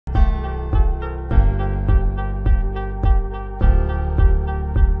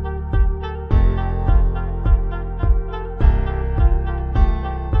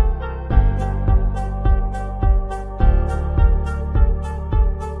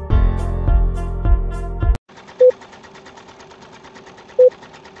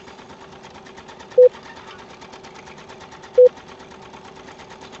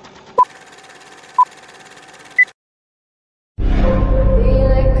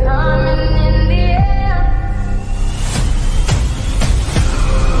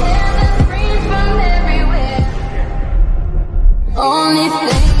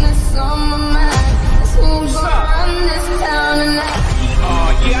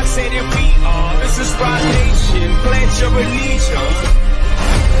say that we are. This is Rock Nation, pledge your allegiance.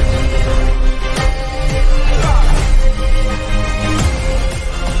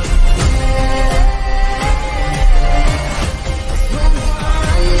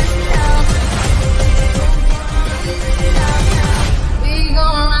 We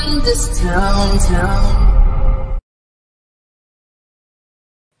gonna run this town.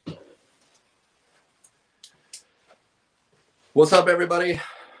 What's up, everybody?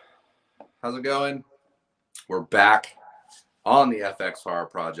 How's it going? We're back on the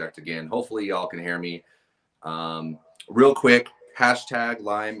FXR project again. Hopefully y'all can hear me. Real quick, hashtag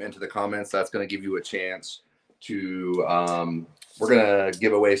Lime into the comments. That's going to give you a chance to, we're going to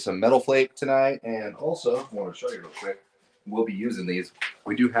give away some metal flake tonight. And also, I want to show you real quick, we'll be using these.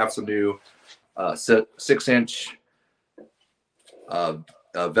 We do have some new 6-inch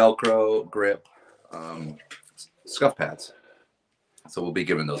Velcro grip scuff pads. So we'll be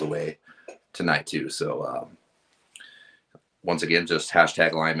giving those away tonight too. So once again, just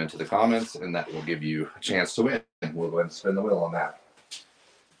hashtag Lime into the comments, and that will give you a chance to win. We'll go ahead and spin the wheel on that.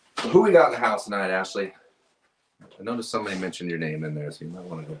 So who we got in the house tonight, Ashley? I noticed somebody mentioned your name in there, so you might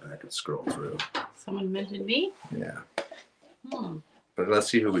want to go back and scroll through. Someone mentioned me? Yeah. But let's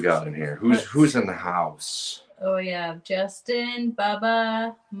see who we got in here. Who's in the house? Oh, yeah. Justin,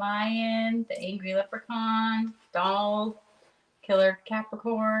 Bubba, Mayan, the Angry Leprechaun, Donald, Killer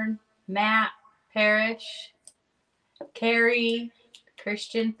Capricorn, Matt, Parrish, Carrie,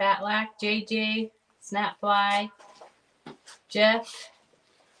 Christian, Fatlack, JJ, Snapfly, Jeff.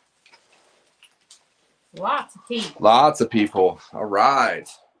 Lots of people. Lots of people. All right.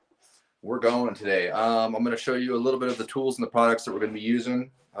 We're going today. I'm going to show you a little bit of the tools and the products that we're going to be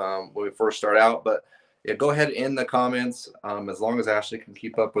using when we first start out. But yeah, go ahead in the comments. As long as Ashley can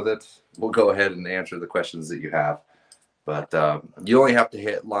keep up with it, we'll go ahead and answer the questions that you have. But you only have to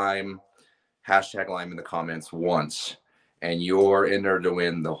hit Lime, hashtag Lime in the comments once, and you're in there to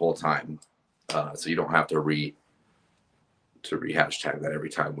win the whole time. So you don't have to re-hashtag that every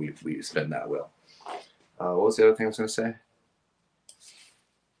time we spin that wheel. What was the other thing I was going to say?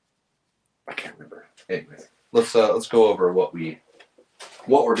 I can't remember. Anyway, let's go over what we're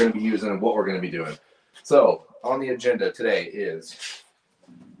going to be using and what we're going to be doing. So on the agenda today is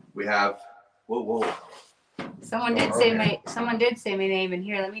we have whoa. Someone did say my name in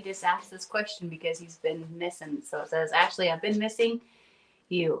here. Let me just ask this question because he's been missing. So it says, Ashley, I've been missing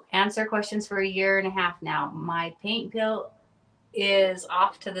you. Answer questions for 1.5 years now. My paint peel is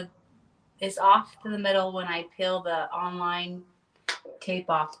off to the middle when I peel the online tape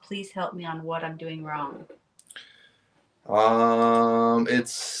off. Please help me on what I'm doing wrong.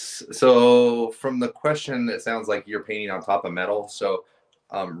 It's so from the question, it sounds like you're painting on top of metal. So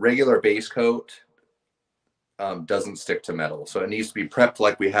regular base coat doesn't stick to metal, so it needs to be prepped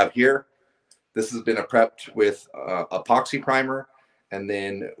like we have here. This has been prepped with epoxy primer, and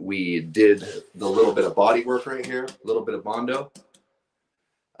then we did the little bit of body work right here, a little bit of Bondo.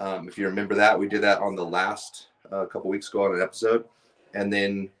 If you remember that, we did that on the last couple weeks ago on an episode, and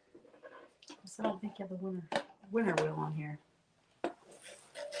then I don't think you have the winner wheel on here.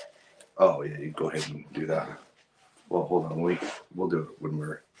 Oh yeah, you go ahead and do that. Well, hold on, we'll do it when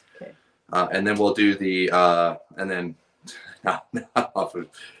we're. And then we'll do the, and then, I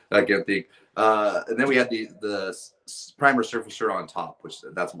can't think. And then we had the primer surfacer on top, which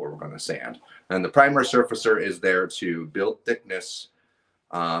that's what we're going to sand. And the primer surfacer is there to build thickness,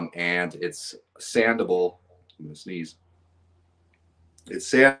 and it's sandable. I'm going to sneeze. It's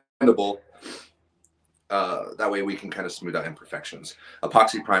sandable. That way we can kind of smooth out imperfections.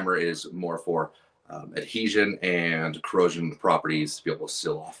 Epoxy primer is more for adhesion and corrosion properties to be able to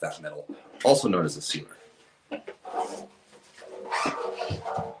seal off that metal, also known as a sealer. But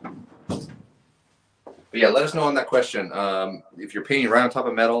yeah, let us know on that question. If you're painting right on top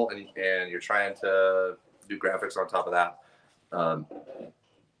of metal and you're trying to do graphics on top of that,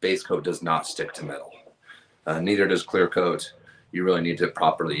 base coat does not stick to metal. Neither does clear coat. You really need to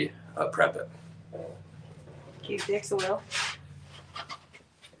properly prep it. Can you fix the wheel?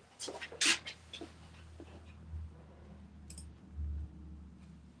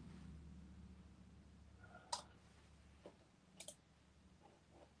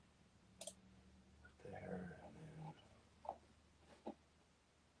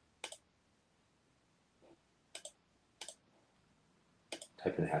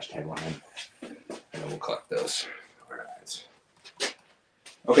 Type in hashtag Lime, and then we'll collect those. All right.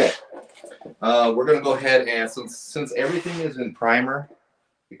 Okay. We're going to go ahead and since everything is in primer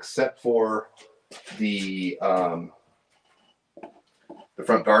except for the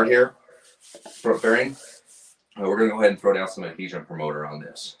front guard here, front bearing, We're going to go ahead and throw down some adhesion promoter on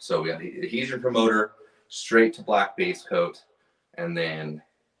this. So we got the adhesion promoter, straight to black base coat, and then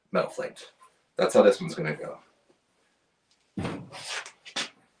metal flaked. That's how this one's going to go.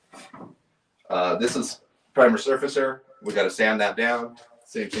 This is primer surfacer. We got to sand that down.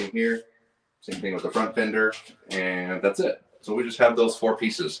 Same thing here. Same thing with the front fender, and that's it. So we just have those 4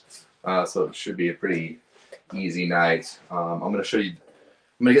 pieces. So it should be a pretty easy night. I'm going to show you.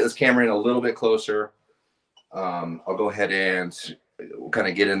 I'm going to get this camera in a little bit closer. I'll go ahead and kind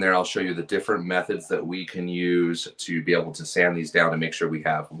of get in there. I'll show you the different methods that we can use to be able to sand these down and make sure we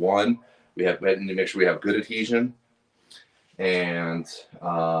have we need to make sure we have good adhesion. And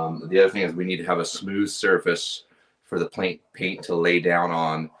the other thing is we need to have a smooth surface for the paint to lay down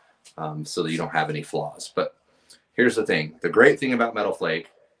on so that you don't have any flaws. But here's the thing. The great thing about Metal Flake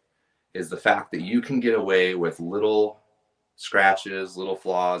is the fact that you can get away with little scratches, little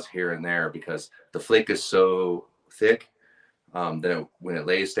flaws here and there because the flake is so thick that when it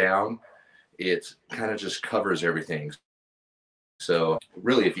lays down, it kind of just covers everything. So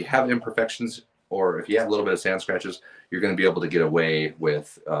really, if you have imperfections or if you have a little bit of sand scratches, you're going to be able to get away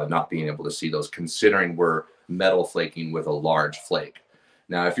with not being able to see those, considering we're metal flaking with a large flake.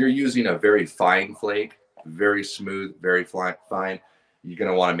 Now, if you're using a very fine flake, very smooth, very fine, you're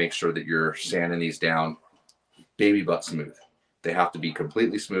going to want to make sure that you're sanding these down baby butt smooth. They have to be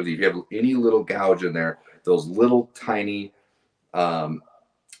completely smooth. If you have any little gouge in there, those little tiny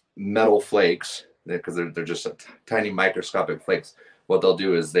metal flakes, because they're just tiny microscopic flakes, what they'll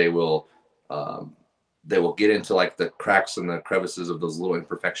do is they will get into like the cracks and the crevices of those little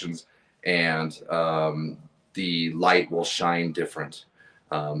imperfections, and the light will shine different.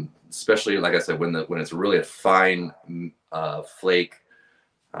 Especially, like I said, when it's really a fine flake,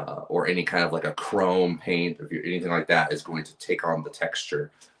 or any kind of like a chrome paint, or anything like that, is going to take on the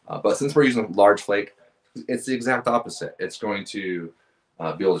texture. But since we're using a large flake, it's the exact opposite. It's going to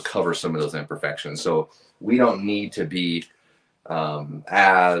be able to cover some of those imperfections. So we don't need to be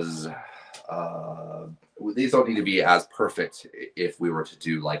these don't need to be as perfect if we were to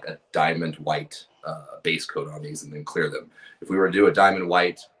do like a diamond white base coat on these and then clear them. If we were to do a diamond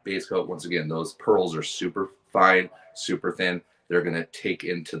white base coat, once again, those pearls are super fine, super thin. They're going to take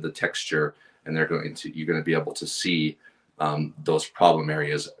into the texture, and you're going to be able to see those problem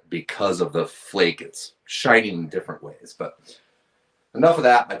areas because of the flake. It's shining in different ways. But enough of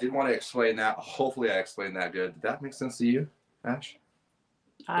that. I did want to explain that. Hopefully I explained that good. Did that make sense to you, Ash?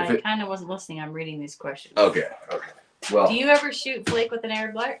 I kind of wasn't listening. I'm reading these questions. Okay. Well, do you ever shoot flake with an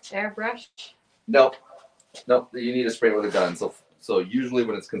airbrush? Nope. You need to spray it with a gun. So usually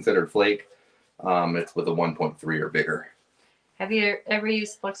when it's considered flake, it's with a 1.3 or bigger. Have you ever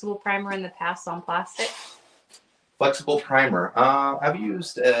used flexible primer in the past on plastic? Flexible primer. I've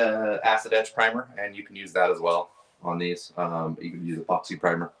used acid etch primer, and you can use that as well on these. You can use epoxy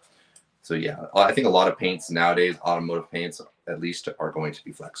primer. So yeah, I think a lot of paints nowadays, automotive paints at least, are going to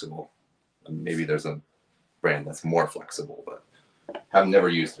be flexible. Maybe there's a brand that's more flexible, but I've never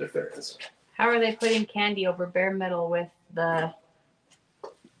used it if there is. How are they putting candy over bare metal with the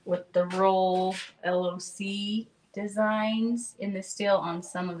roll LOC designs in the steel on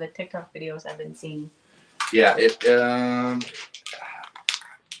some of the TikTok videos I've been seeing? Yeah,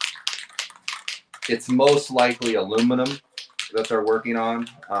 it's most likely aluminum that they're working on,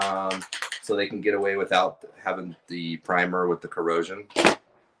 so they can get away without having the primer with the corrosion.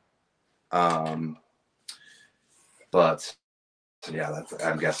 But yeah,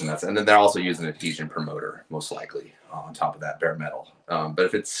 I'm guessing that's, and then they're also using an adhesion promoter most likely on top of that bare metal. But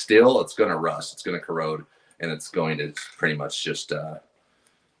if it's steel, it's going to rust, it's going to corrode, and it's going to pretty much just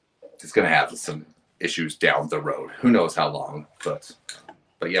it's going to have some issues down the road. Who knows how long, but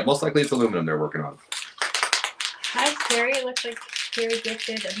yeah, most likely it's aluminum they're working on. Hi, Terry. It looks like Terry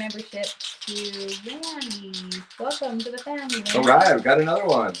gifted a membership to Randy. Welcome to the family, Randy. All right, we got another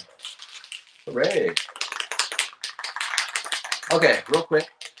one. Hooray. Okay, real quick.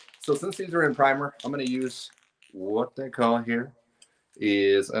 So since these are in primer, I'm going to use what they call here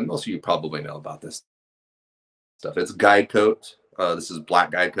is, and most of you probably know about this stuff. It's guide coat. This is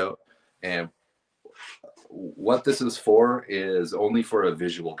black guide coat. And what this is for is only for a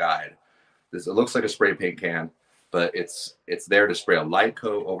visual guide. It looks like a spray paint can, but it's there to spray a light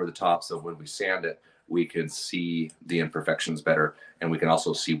coat over the top, so when we sand it, we can see the imperfections better, and we can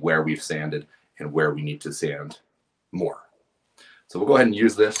also see where we've sanded and where we need to sand more. So we'll go ahead and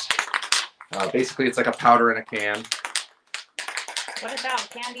use this. Basically, it's like a powder in a can. What about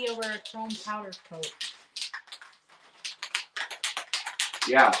candy over a chrome powder coat?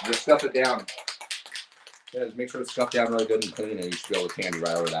 Yeah, just stuff it down. Yeah, just make sure it's stuffed down really good and clean, and you should be able to candy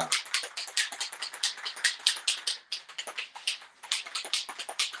right over that.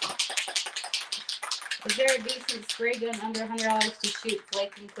 Is there a decent spray gun under $100 to shoot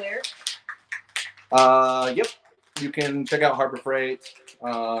flake and clear? Yep. You can check out Harbor Freight.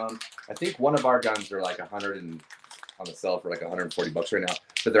 I think one of our guns are like 100 and on the sale for like 140 bucks right now,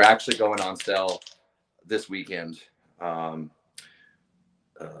 but they're actually going on sale this weekend. The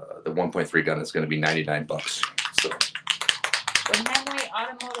 1.3 gun is going to be 99 bucks. So. The Henley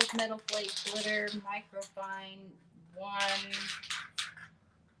Automotive Metal Flake Glitter Microfine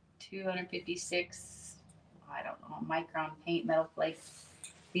 256. I don't know, micron paint metal flake.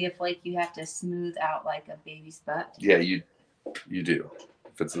 Be a flake you have to smooth out like a baby's butt. Yeah, you do.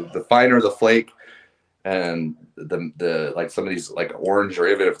 If it's the finer the flake, and the like some of these like orange, or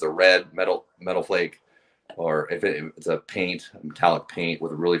even if it's a red metal flake, or if it's a metallic paint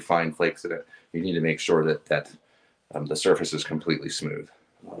with really fine flakes in it, you need to make sure that the surface is completely smooth.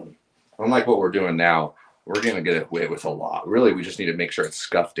 Unlike what we're doing now, we're going to get away with a lot. Really, we just need to make sure it's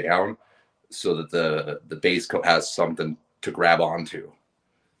scuffed down so that the base coat has something to grab onto.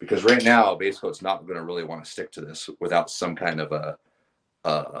 Because right now, base coat's not going to really want to stick to this without some kind of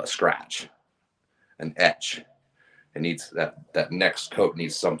a scratch, an etch. It needs that next coat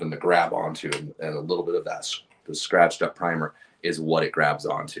needs something to grab onto, and a little bit of that the scratched up primer is what it grabs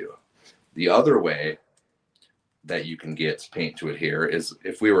onto. The other way that you can get paint to adhere is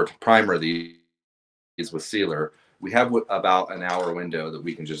if we were to primer these with sealer. We have about an hour window that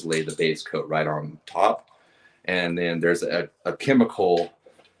we can just lay the base coat right on top, and then there's a chemical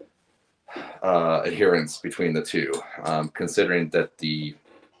adherence between the two, considering that the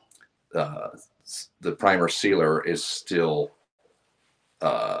primer sealer is still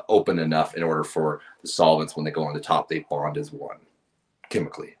open enough in order for the solvents, when they go on the top, they bond as one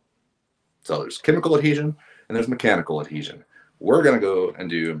chemically. So there's chemical adhesion and there's mechanical adhesion. We're going to go and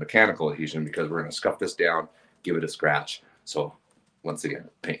do mechanical adhesion because we're going to scuff this down, give it a scratch. So once again,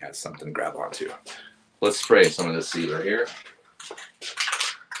 paint has something to grab onto. Let's spray some of this sealer here.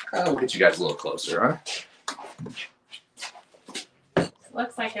 We'll get you guys a little closer, huh?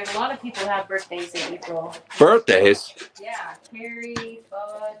 Looks like there's a lot of people who have birthdays in April. Birthdays? Yeah, Carrie,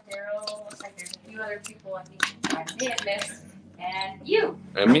 Bud, Daryl. Looks like there's a few other people I think I may have missed. And you.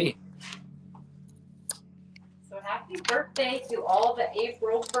 And me. So happy birthday to all the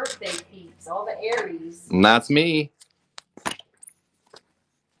April birthday peeps, all the Aries. And that's me.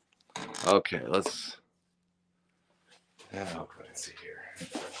 Okay, let's. Let's see here.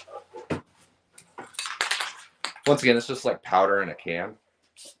 Once again, it's just like powder in a can.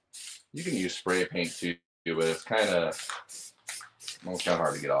 You can use spray paint too, but it's kind of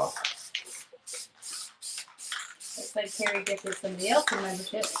hard to get off. Looks like Carrie gifted somebody else a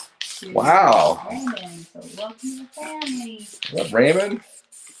membership. Wow. Raymond, so welcome to the family. What up, Raymond?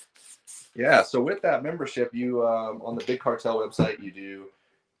 Yeah, so with that membership, you on the Big Cartel website, you do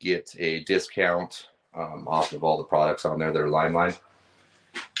get a discount off of all the products on there that are Limelight.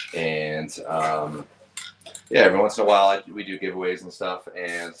 And yeah, every once in a while we do giveaways and stuff,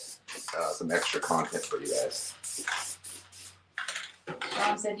 and some extra content for you guys.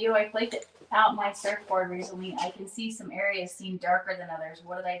 Mom said, I flaked out my surfboard recently. I can see some areas seem darker than others.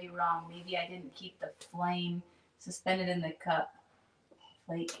 What did I do wrong? Maybe I didn't keep the flame suspended in the cup.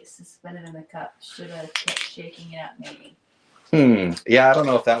 Flake suspended in the cup. Should have kept shaking it up, maybe. Yeah, I don't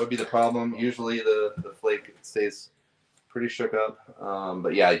know if that would be the problem. Usually the flake stays pretty shook up.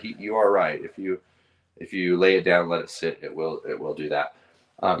 But yeah, you are right. If you lay it down, let it sit, it will do that.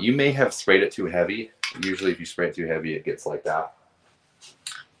 You may have sprayed it too heavy. Usually if you spray it too heavy, it gets like that.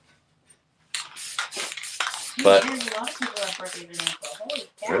 But there's a lot of people that birthdays in April. Holy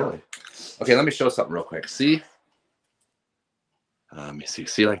cow. Really? Okay, let me show something real quick. See? Let me see.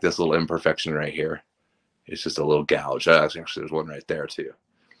 See like this little imperfection right here? It's just a little gouge. Actually, there's one right there too.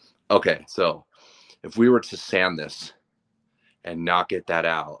 Okay, so if we were to sand this and not get that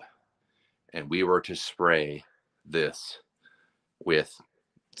out, and we were to spray this with,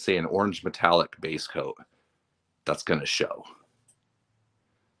 say, an orange metallic base coat, that's going to show.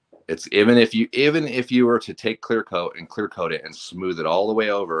 It's even if you were to take clear coat and clear coat it and smooth it all the way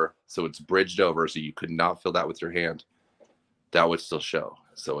over so it's bridged over so you could not feel that with your hand, that would still show.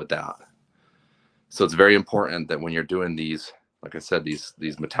 So with that. So it's very important that when you're doing these, like I said,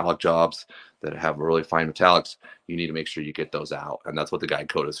 these metallic jobs that have really fine metallics, you need to make sure you get those out. And that's what the guide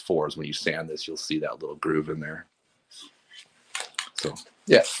coat is for, is when you sand this, you'll see that little groove in there. So,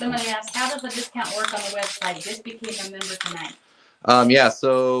 yeah. Somebody asked, how does the discount work on the website? Just became a member tonight. Yeah,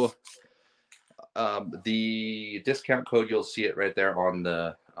 so the discount code, you'll see it right there on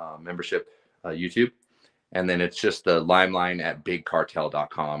the membership YouTube. And then it's just the Limeline at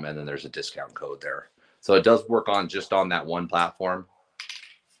bigcartel.com. And then there's a discount code there. So it does work on just on that one platform.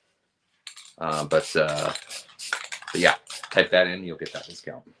 But yeah, type that in, you'll get that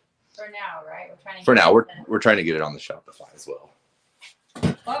discount. For now, right? We're trying to For now, we're trying to get it on the Shopify as well.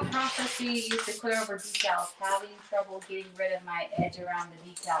 What process do you use to clear over decals? Having trouble getting rid of my edge around the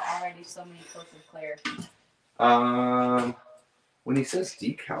decal. Already so many coats of clear. When he says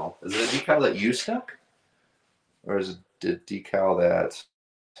decal, is it a decal that you stuck? Or is it a decal that...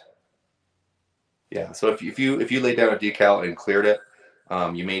 Yeah, so if you laid down a decal and cleared it,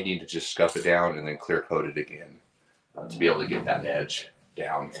 you may need to just scuff it down and then clear coat it again to be able to get that edge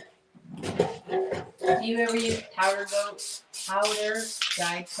down. Do you ever use powder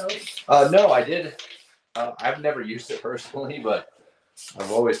guide coat? No, I did. I've never used it personally, but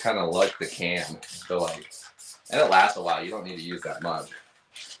I've always kind of liked the can. So like, and it lasts a while. You don't need to use that much.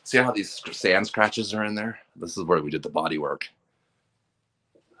 See how these sand scratches are in there? This is where we did the body work.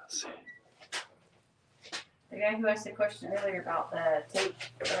 Let's see. The guy who asked the question earlier about the tape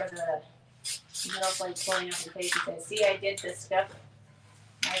or the metal flake pulling up the tape, he said, "See, I did this stuff.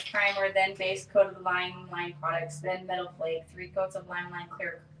 My primer, then base coat of the line products, then metal flake, 3 coats of line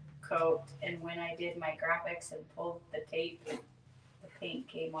clear coat, and when I did my graphics and pulled the tape, the paint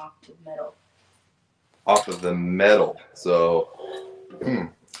came off the metal." Off of the metal. So,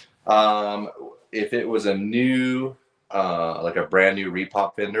 if it was a new, like a brand new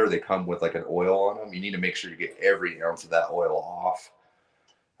repop fender, they come with like an oil on them. You need to make sure you get every ounce of that oil off.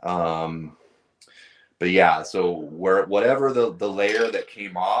 But yeah, so whatever the layer that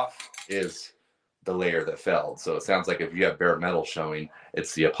came off is the layer that felled. So it sounds like if you have bare metal showing,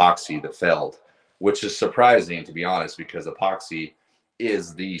 it's the epoxy that felled, which is surprising, to be honest, because epoxy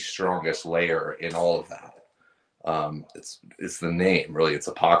is the strongest layer in all of that. It's the name, really. It's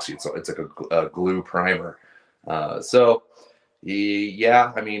epoxy. It's like a glue primer. So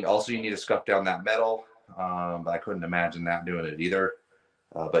yeah, I mean, also you need to scuff down that metal. But I couldn't imagine that doing it either.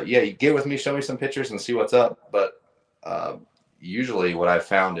 But yeah, you get with me, show me some pictures and see what's up. But usually what I've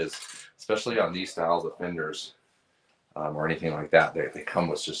found is, especially on these styles of fenders or anything like that, they come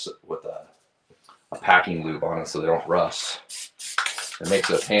with just with a packing lube on it so they don't rust. It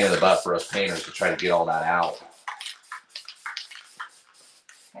makes it a pain in the butt for us painters to try to get all that out.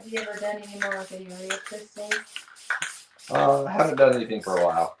 Have you ever done any more video this days? I haven't done anything for a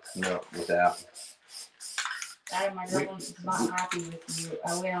while. No, with that. My girl is not happy with you.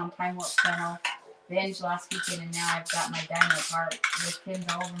 I went on Time Warp Channel binge last weekend, and now I've got my dino cart with pins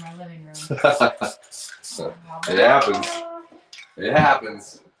all over my living room. It happens. It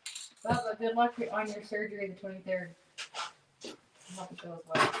happens. But good luck on your surgery the 23rd. I hope it goes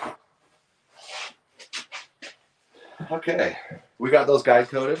well. Okay, we got those guide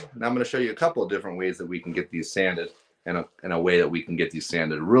coated. Now I'm going to show you a couple of different ways that we can get these sanded, and a way that we can get these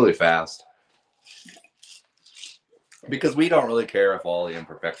sanded really fast. Because we don't really care if all the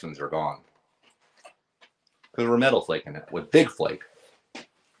imperfections are gone. Because we're metal flaking it with big flake.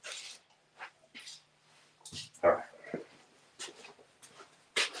 All right.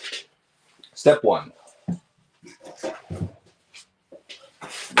 Step 1. Get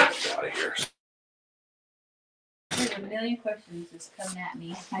out of here. There's a million questions just coming at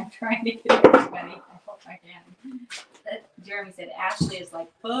me. I'm trying to get everybody. I hope I can. Jeremy said Ashley is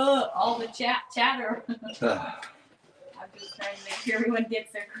like, all the chatter. I'm just trying to make sure everyone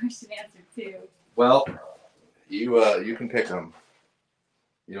gets their question answered too. Well, you can pick them.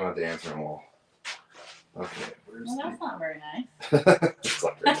 You don't have to answer them all. Okay. Well, that's not very nice. That's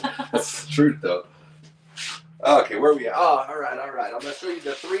not very nice. That's the truth, though. Okay, where are we at? Oh, all right. I'm going to show you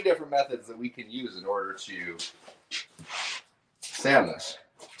the 3 different methods that we can use in order to sand this.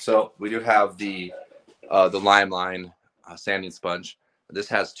 So we do have the Limeline sanding sponge. This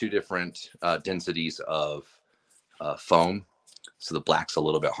has 2 different densities of foam. So the black's a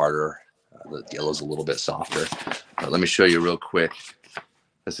little bit harder. The yellow's a little bit softer. Let me show you real quick.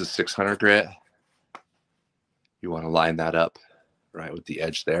 This is 600 grit. You want to line that up right with the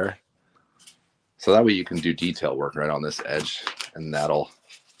edge there. So that way you can do detail work right on this edge, and that'll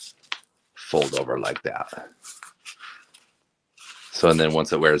fold over like that. So, and then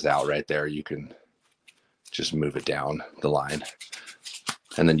once it wears out right there, you can just move it down the line.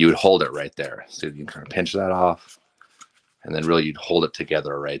 And then you would hold it right there. So you can kind of pinch that off. And then really you'd hold it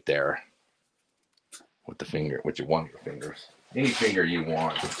together right there with the finger, with one of your fingers. Any finger you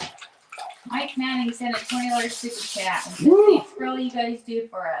want. Mike Manning sent a $20 super chat and said, "Thanks for all you guys do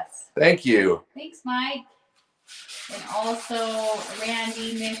for us." Thank you. Thanks, Mike. And also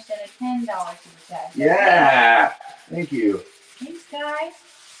Randy Mish sent a $10 super chat. Yeah. Thank you. Thanks, guys.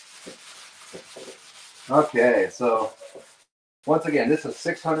 Okay, so once again, this is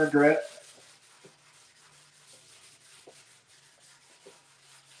 600 grit.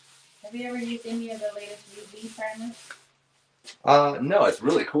 Have you ever used any of the latest UV primers? No, it's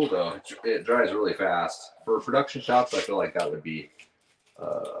really cool though. It dries really fast. For production shots, I feel like that would be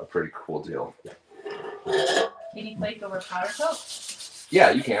a pretty cool deal. Can you flake over powder coat?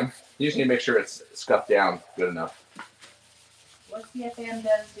 Yeah, you can. You just need to make sure it's scuffed down good enough. What CFM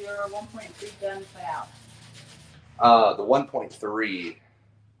does your 1.3 gun put out? The 1.3.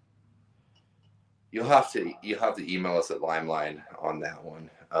 You'll have to email us at Limeline on that one.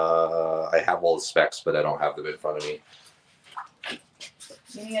 I have all the specs, but I don't have them in front of me.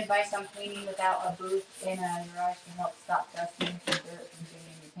 Any advice on cleaning without a booth in a garage to help stop dust and dirt from getting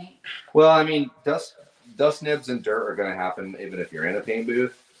in your paint? Well, I mean, dust nibs and dirt are going to happen even if you're in a paint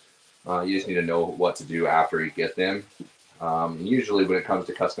booth. You just need to know what to do after you get them. Usually when it comes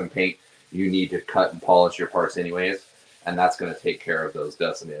to custom paint, you need to cut and polish your parts anyways, and that's going to take care of those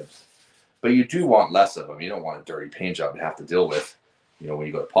dust nibs. But you do want less of them. You don't want a dirty paint job to have to deal with, when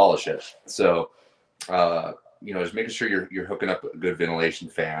you go to polish it. So, just making sure you're hooking up a good ventilation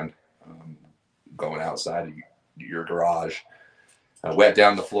fan going outside of your garage. Wet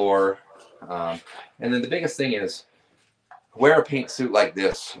down the floor. And then the biggest thing is wear a paint suit like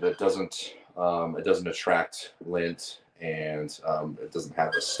this that doesn't attract lint and it doesn't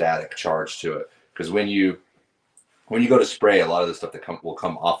have a static charge to it. Because when you go to spray, a lot of the stuff that will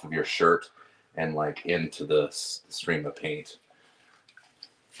come off of your shirt and like into the stream of paint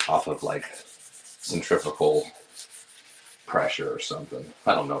off of like centrifugal pressure or something.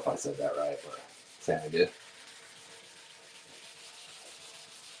 I don't know if I said that right, but say I did.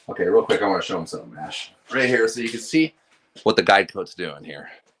 Okay, real quick, I want to show them something, Ash. Right here, so you can see what the guide coat's doing here.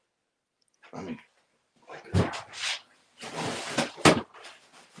 Let me.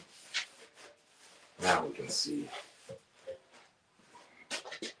 Now we can see.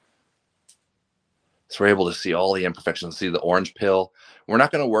 So we're able to see all the imperfections, see the orange pill. We're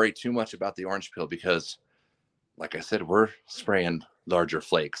not going to worry too much about the orange pill because, like I said, we're spraying larger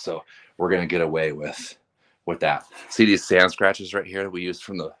flakes, so we're going to get away with that. See these sand scratches right here that we used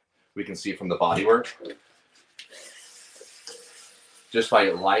we can see from the bodywork? Just by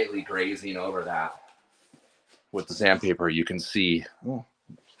lightly grazing over that with the sandpaper, you can see. Oh.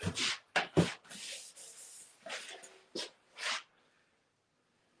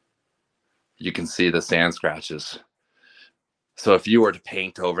 You can see the sand scratches. So if you were to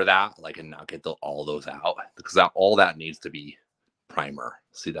paint over that, and not get all those out, because all that needs to be primer.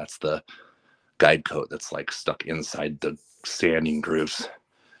 See, that's the guide coat that's stuck inside the sanding grooves.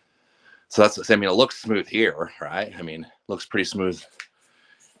 So that's, it looks smooth here, right? It looks pretty smooth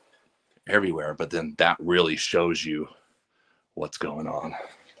everywhere, but then that really shows you what's going on.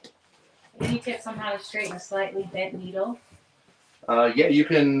 Any tips on how to straighten a slightly bent needle? Yeah, you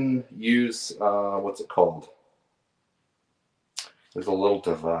can use, what's it called? There's a little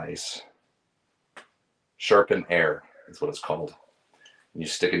device. Sharpen Air is what it's called. And you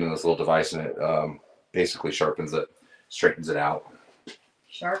stick it in this little device and it basically sharpens it, straightens it out.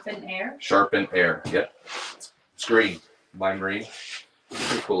 Sharpen Air? Sharpen Air, yep. It's green, lime green.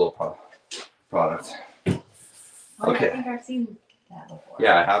 Pretty cool little product. Oh, Okay. I think I've seen that before.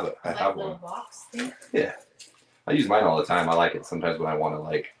 Yeah, I have it. I have little one. Box thing? Yeah. I use mine all the time. I like it sometimes when I want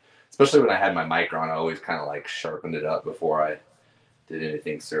to especially when I had my mic on, I always kind of sharpened it up before I did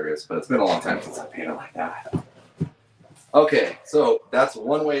anything serious. But it's been a long time since I painted like that. Okay, so that's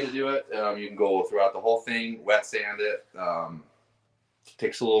one way to do it. You can go throughout the whole thing, wet sand it.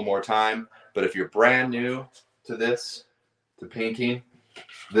 Takes a little more time, but if you're brand new to painting,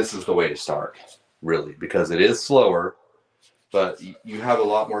 this is the way to start, really, because it is slower, but you have a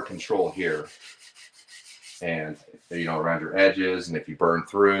lot more control here. And around your edges, and if you burn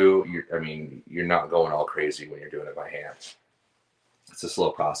through, you're not going all crazy when you're doing it by hand. It's a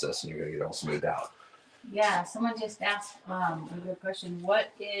slow process, and you're gonna get it all smoothed out. Yeah, someone just asked a good question. What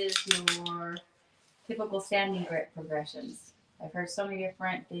is your typical sanding grit progressions? I've heard so many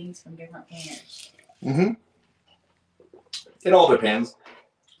different things from different painters. Mm-hmm. It all depends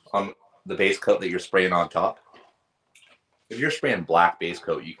on the base coat that you're spraying on top. If you're spraying black base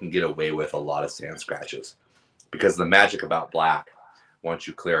coat, you can get away with a lot of sand scratches. Because the magic about black, once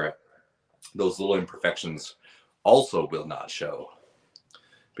you clear it, those little imperfections also will not show.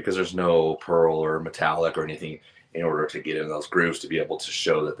 Because there's no pearl or metallic or anything in order to get in those grooves to be able to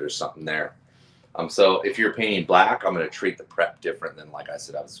show that there's something there. So if you're painting black, I'm going to treat the prep different than, like I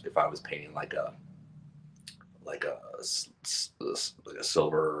said, if I was painting like a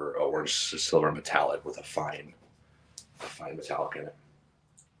silver, orange, silver metallic with a fine metallic in it.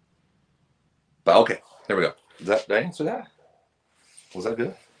 But okay, there we go. Did I answer that? Was that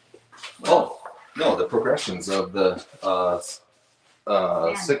good? Oh, no, the progressions of the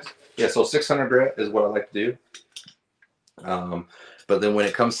Yeah, so 600 grit is what I like to do. But then when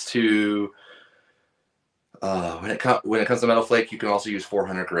it comes to when it comes to metal flake, you can also use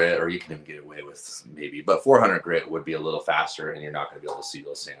 400 grit, or you can even get away with maybe, but 400 grit would be a little faster, and you're not going to be able to see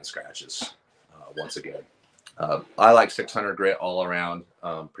those sand scratches. Once again, I like 600 grit all around,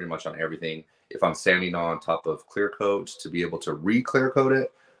 pretty much on everything. If I'm sanding on top of clear coat to be able to re-clear coat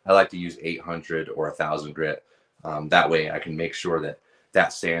it, I like to use 800 or 1000 grit. That way I can make sure that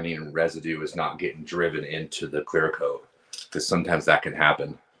that sanding and residue is not getting driven into the clear coat, because sometimes that can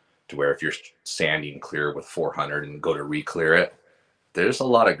happen to where if you're sanding clear with 400 and go to re-clear it, there's a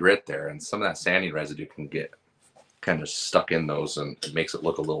lot of grit there, and some of that sanding residue can get kind of stuck in those, and it makes it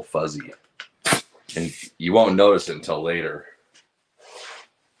look a little fuzzy. And you won't notice it until later.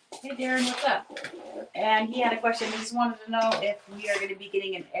 Hey Darren, what's up? And he had a question. He just wanted to know if we are going to be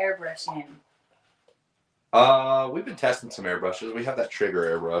getting an airbrush in. We've been testing some airbrushes. We have that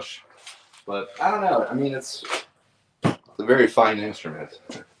trigger airbrush, but I don't know. I mean, it's a very fine instrument,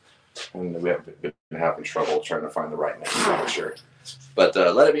 and we have been having trouble trying to find the right manufacturer. But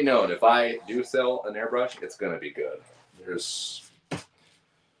let it be known, if I do sell an airbrush, it's going to be good. There's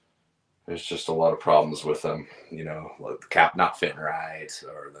just a lot of problems with them, you know, like the cap not fitting right,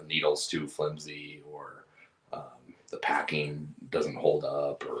 or the needle's too flimsy, or the packing doesn't hold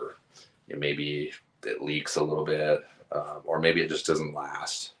up, or maybe it leaks a little bit, or maybe it just doesn't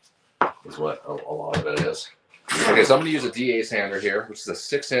last, is what a lot of it is. Okay, so I'm going to use a DA sander here, which is a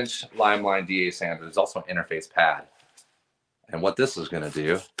 6-inch Limeline DA sander. There's also an interface pad. And what this is going to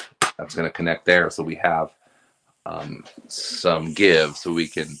do, that's going to connect there, so we have some give, so we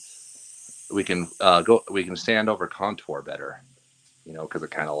can sand over contour better, you know, because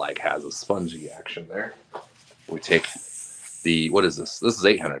it kind of like has a spongy action there. We take the, what is this? This is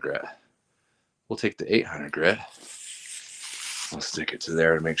 800 grit. We'll take the 800 grit. I'll stick it to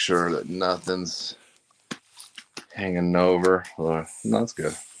there to make sure that nothing's hanging over. No, that's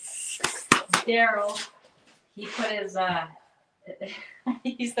good. Daryl, he put his,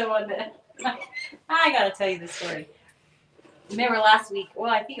 he's the one that, I gotta tell you the story. Remember last week,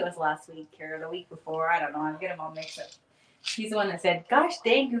 well, I think it was last week or the week before, I don't know, I'm getting them all mixed up. He's the one that said, gosh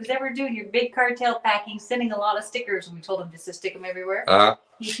dang, who's ever doing your big cartel packing, sending a lot of stickers, and we told him just to stick them everywhere.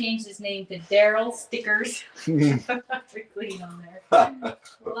 He changed his name to Daryl Stickers. Very clean on there. Love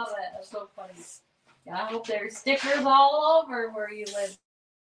it, that's so funny. I hope there's stickers all over where you live,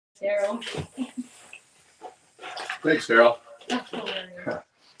 Daryl. Thanks, Daryl.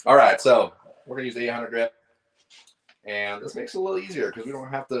 All right, so we're gonna use the 800 grit, and this makes it a little easier because we don't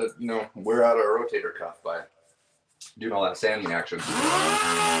have to, you know, wear out our rotator cuff by doing all that sanding action.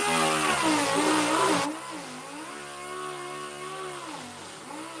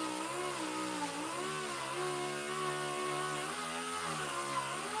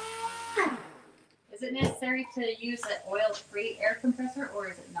 Is it necessary to use an oil-free air compressor, or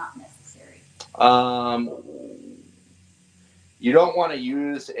is it not necessary? You don't want to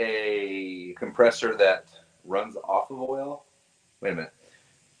use a compressor that runs off of oil. Wait a minute.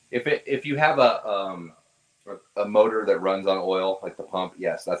 If you have a motor that runs on oil, like the pump,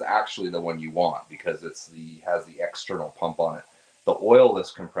 yes, that's actually the one you want, because has the external pump on it. The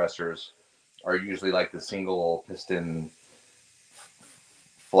oilless compressors are usually like the single piston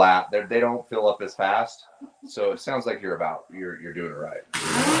flat. They don't fill up as fast, so it sounds like you're doing it right.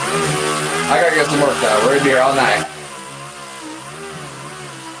 I gotta get some work done. We're gonna be here all night.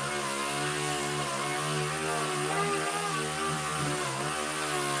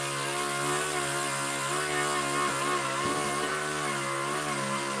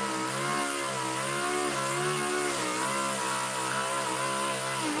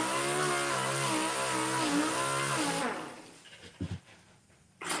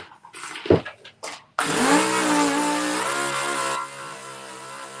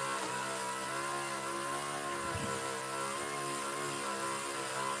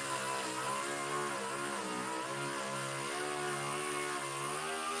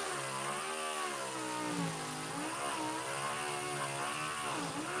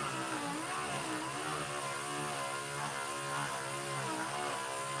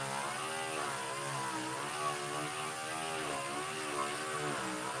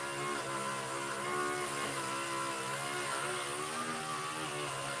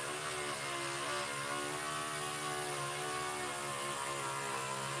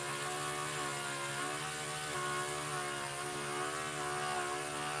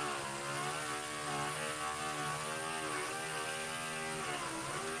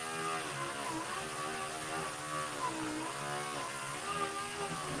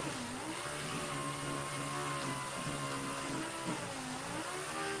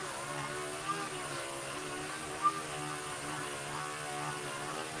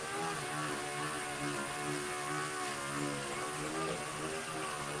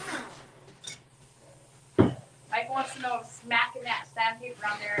 smacking that sandpaper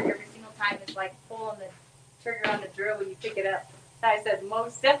on there every single time is like pulling the trigger on the drill when you pick it up. I said,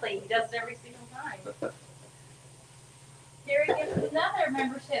 most definitely, he does it every single time. Gary gets another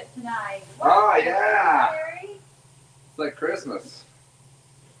membership tonight. Oh, yeah. Gary? It's like Christmas.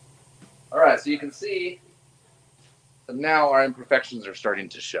 All right, so you can see that now our imperfections are starting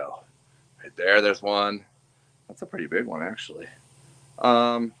to show. Right there, there's one. That's a pretty big one, actually.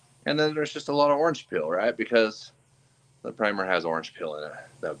 And then there's just a lot of orange peel, right? Because the primer has orange peel in it,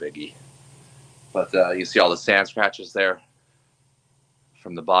 that biggie. But you see all the sand scratches there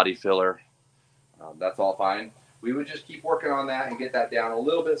from the body filler. That's all fine. We would just keep working on that and get that down a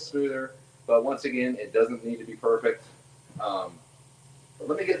little bit smoother. But once again, it doesn't need to be perfect. But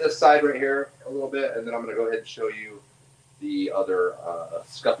let me get this side right here a little bit, and then I'm going to go ahead and show you the other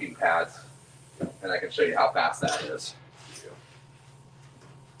scuffing pads, and I can show you how fast that is.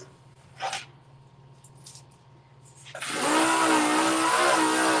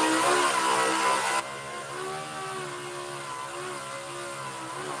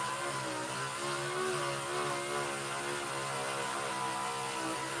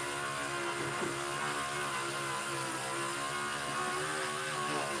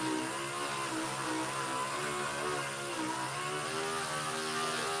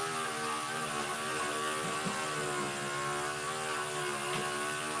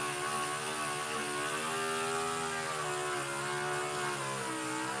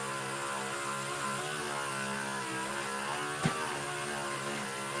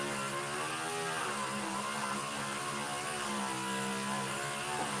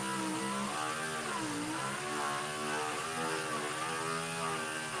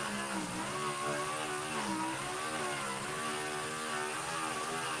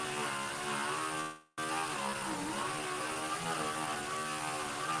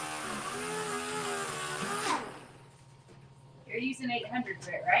 You're using 800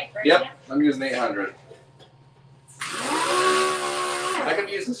 for it, right? Yep, I'm using 800. I could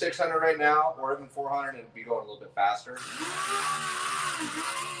use the 600 right now, or even 400 and be going a little bit faster.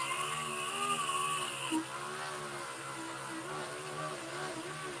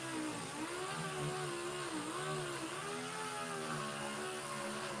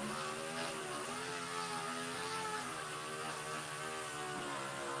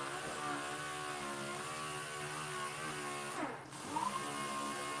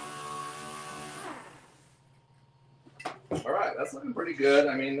 All right, that's looking pretty good.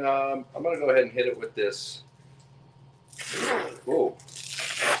 I mean, I'm going to go ahead and hit it with this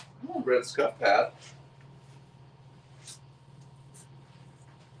red scuff pad.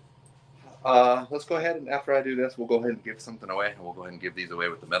 Let's go ahead and after I do this, we'll go ahead and give something away, and we'll go ahead and give these away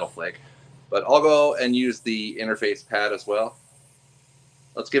with the metal flake. But I'll go and use the interface pad as well.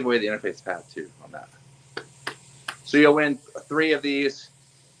 Let's give away the interface pad too on that. So you'll win 3 of these,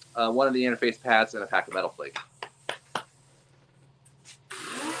 one of the interface pads, and a pack of metal flake.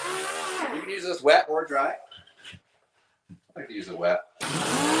 You can use this wet or dry. I like to use it wet.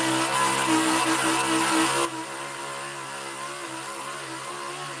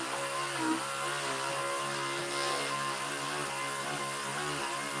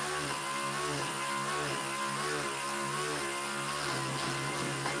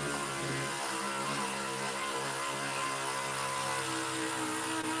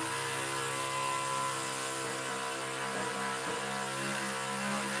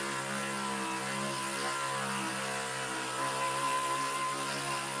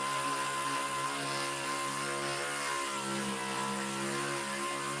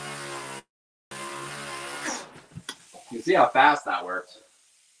 You see how fast that works.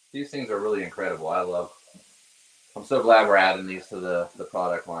 These things are really incredible. I'm so glad we're adding these to the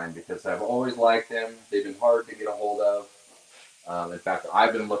product line because I've always liked them. They've been hard to get a hold of. In fact,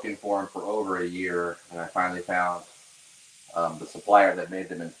 I've been looking for them for over a year, and I finally found the supplier that made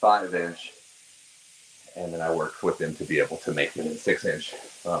them in 5-inch, and then I worked with them to be able to make them in 6-inch,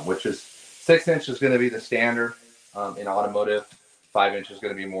 which is 6-inch is going to be the standard in automotive. 5-inch is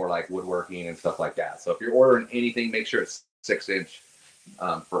going to be more like woodworking and stuff like that. So if you're ordering anything, make sure it's 6-inch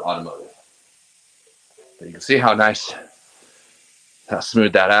for automotive. But you can see how nice, how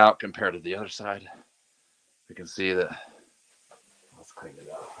smooth that out compared to the other side. You can see that. Let's clean it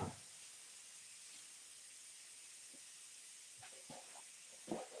up.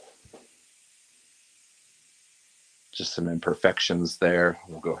 Just some imperfections there.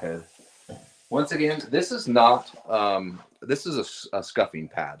 We'll go ahead. Once again, this is not, this is a scuffing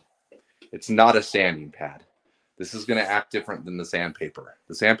pad. It's not a sanding pad. This is going to act different than the sandpaper.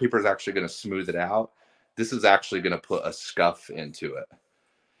 The sandpaper is actually going to smooth it out. This is actually going to put a scuff into it.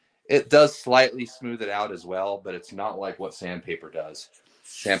 It does slightly smooth it out as well, but it's not like what sandpaper does.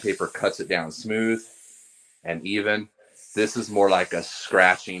 Sandpaper cuts it down smooth and even. This is more like a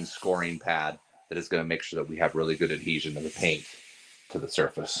scratching, scoring pad that is going to make sure that we have really good adhesion of the paint to the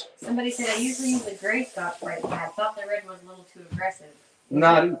surface. Somebody said I usually use a gray Scotch Brite pad. I thought the red was a little too aggressive.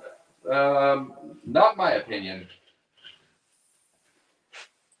 Not my opinion.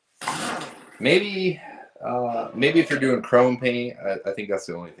 Maybe if you're doing chrome paint, I think that's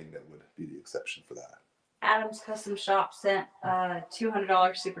the only thing that would be the exception for that. Adam's Custom Shop sent a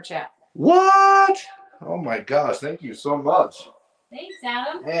 $200 super chat. What? Oh my gosh! Thank you so much. Thanks,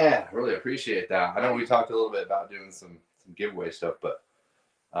 Adam. Yeah, really appreciate that. I know we talked a little bit about doing some giveaway stuff, but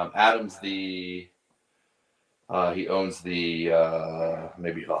Adam's the he owns the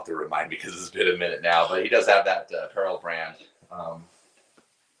maybe you'll have to remind me because it's been a minute now, but he does have that apparel brand.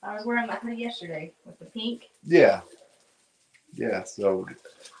 I was wearing my hoodie yesterday with the pink. Yeah. So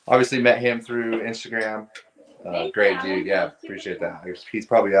obviously met him through Instagram. Great dude. Yeah, appreciate that. He's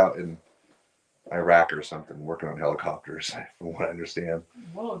probably out in Iraq or something working on helicopters, from what I understand.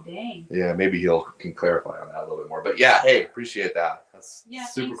 Whoa, dang. Yeah, maybe can clarify on that a little bit more. But yeah, hey, appreciate that. That's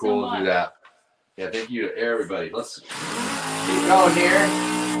super cool to do that. Yeah, thank you to everybody. Let's keep going here.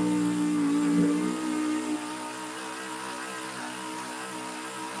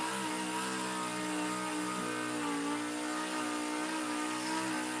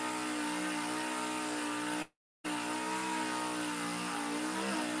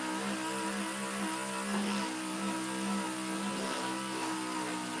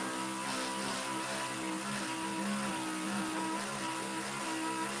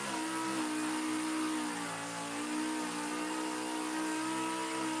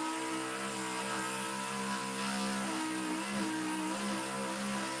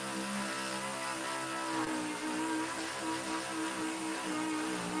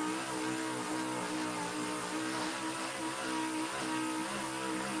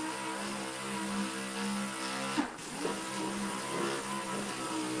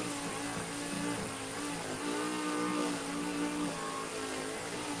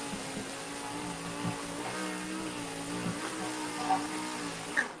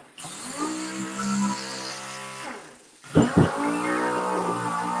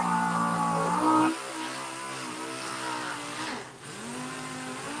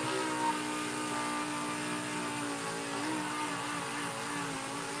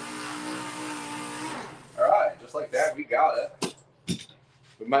 Just like that, we got it.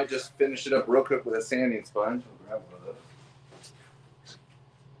 We might just finish it up real quick with a sanding sponge. We'll grab one of those.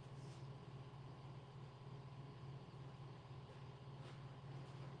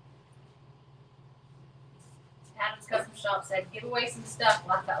 Adam's Custom Shop said, give away some stuff,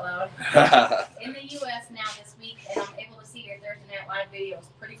 laugh out loud. In the U.S. now this week, and I'm able to see your Thursday Night Live videos.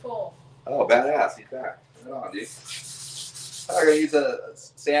 Pretty cool. Oh, badass. He's back. Right on, dude. I'm going to use a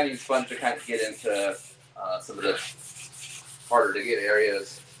sanding sponge to kind of get into some of the harder to get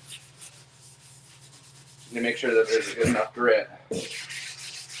areas. To make sure that there's a good enough grit. Yeah,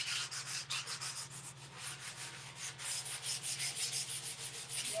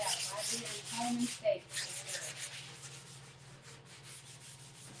 I do it home and safe for sure.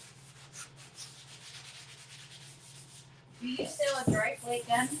 Do you sell a dry flake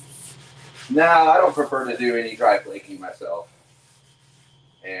gun? No, I don't prefer to do any dry flaking myself.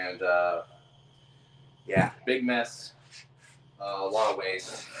 And yeah, big mess, a lot of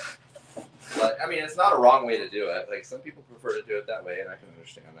waste. But I mean, it's not a wrong way to do it. Like some people prefer to do it that way, and I can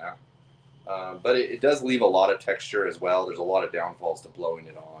understand that. But it does leave a lot of texture as well. There's a lot of downfalls to blowing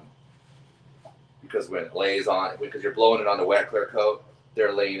it on. Because when it lays on, because you're blowing it on the wet clear coat,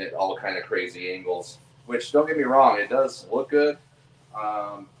 they're laying it all kind of crazy angles. Which, don't get me wrong, it does look good.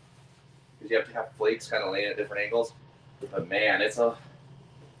 Because you have to have flakes kind of laying at different angles. But man, it's a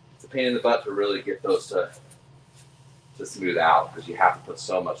pain in the butt to really get those to smooth out, because you have to put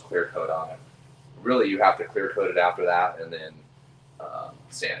so much clear coat on it. Really, you have to clear coat it after that, and then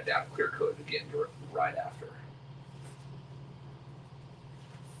sand it down, clear coat it again right after.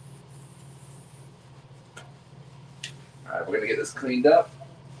 All right, we're gonna get this cleaned up.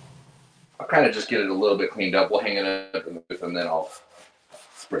 I'll kind of just get it a little bit cleaned up. We'll hang it up in the booth, and then I'll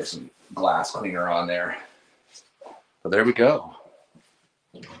spray some glass cleaner on there. But there we go.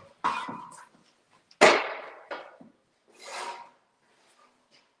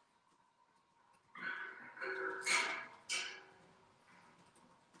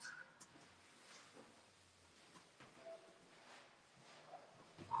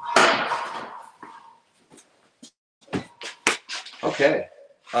 Okay,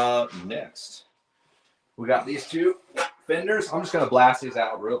 next we got these two Fenders, I'm just going to blast these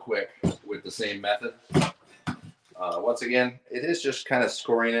out real quick with the same method. Once again, it is just kind of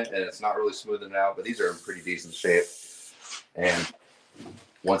scoring it, and it's not really smoothing it out, but these are in pretty decent shape. And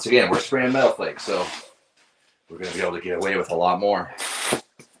once again, we're spraying metal flake, so we're going to be able to get away with a lot more.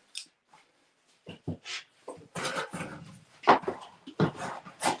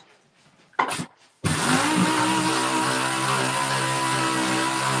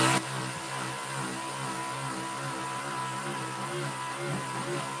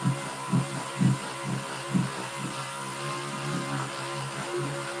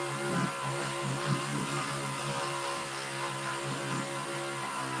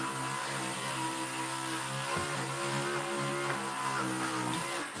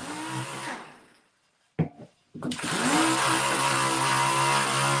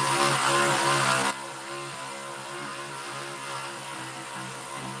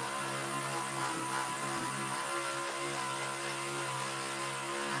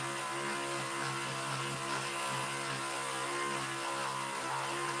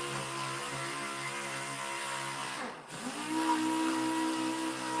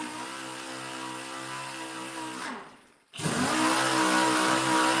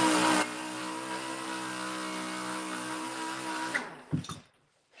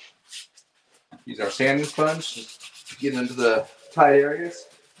 Use our sanding sponge, just get into the tight areas.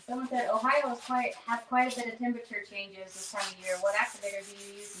 Someone said Ohio has quite a bit of temperature changes this time of year. What activator do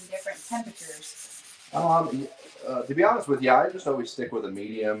you use in different temperatures? To be honest with you, I just always stick with a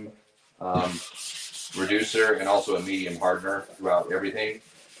medium reducer and also a medium hardener throughout everything.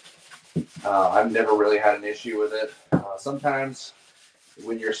 I've never really had an issue with it. Sometimes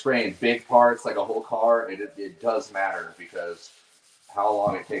when you're spraying big parts like a whole car, it does matter because how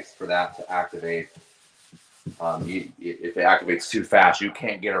long it takes for that to activate. If it activates too fast, you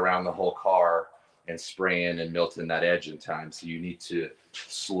can't get around the whole car and spray in and melt in that edge in time. So you need to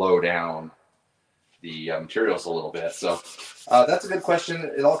slow down the materials a little bit. So that's a good question.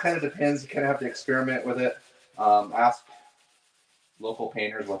 It all kind of depends. You kind of have to experiment with it. Ask local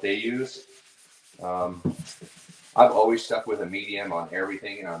painters what they use. I've always stuck with a medium on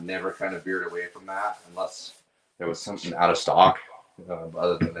everything, and I've never kind of veered away from that unless there was something out of stock.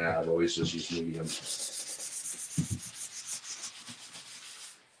 Other than that, I've always just used medium.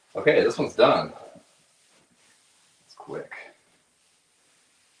 Okay, this one's done. It's quick.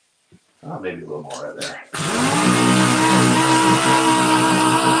 Oh, maybe a little more right there.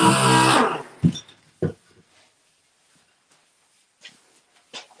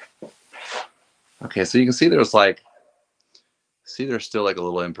 Okay, so you can see there's still like a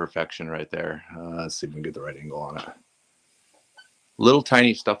little imperfection right there. Let's see if we can get the right angle on it. Little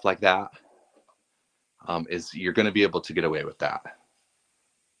tiny stuff like that is you're going to be able to get away with that.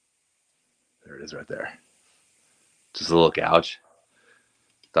 There it is right there. Just a little gouge.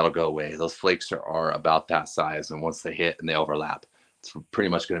 That'll go away. Those flakes are about that size, and once they hit and they overlap, it's pretty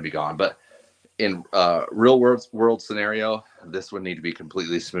much going to be gone. But in real world scenario, this would need to be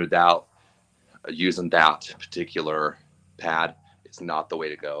completely smoothed out. Using that particular pad is not the way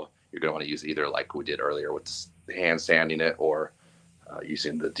to go. You're going to want to use either like we did earlier with hand sanding it or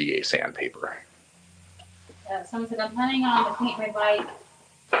using the DA sandpaper. Someone said, I'm planning on to paint my bike.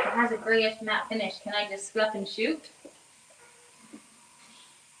 It has a grayish matte finish. Can I just scuff and shoot?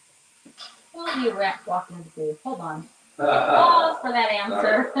 Well, you rat walking into the booth. Hold on. Pause for that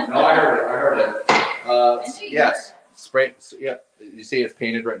answer. No, I heard it. Yes. Spray. So, yeah. You see it's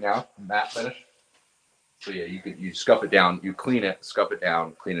painted right now, matte finish. So yeah, you scuff it down, you clean it, scuff it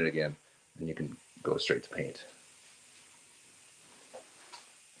down, clean it again, and you can go straight to paint.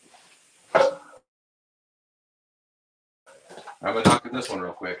 I'm gonna knock at this one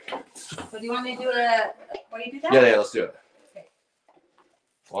real quick. So do you want me to do it? Want you to do that? Yeah, let's do it. Okay.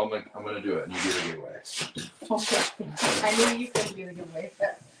 Well, I'm gonna do it, and you do the giveaway. Okay. I knew you couldn't do the giveaway,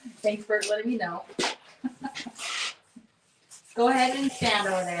 but thanks for letting me know. Go ahead and stand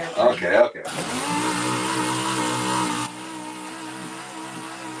over there. Okay.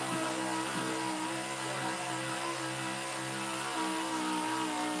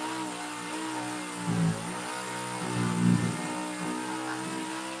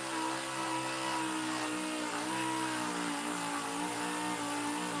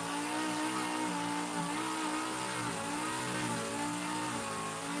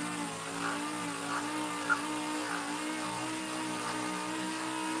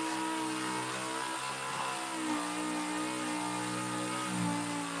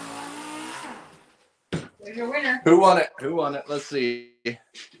 There's your winner. Who won it? Let's see.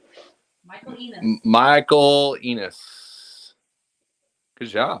 Michael Enos. Michael Enos. Good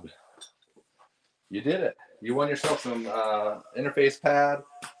job. You did it. you want yourself some interface pad,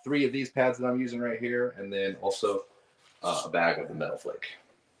 3 of these pads that I'm using right here, and then also a bag of the metal flake.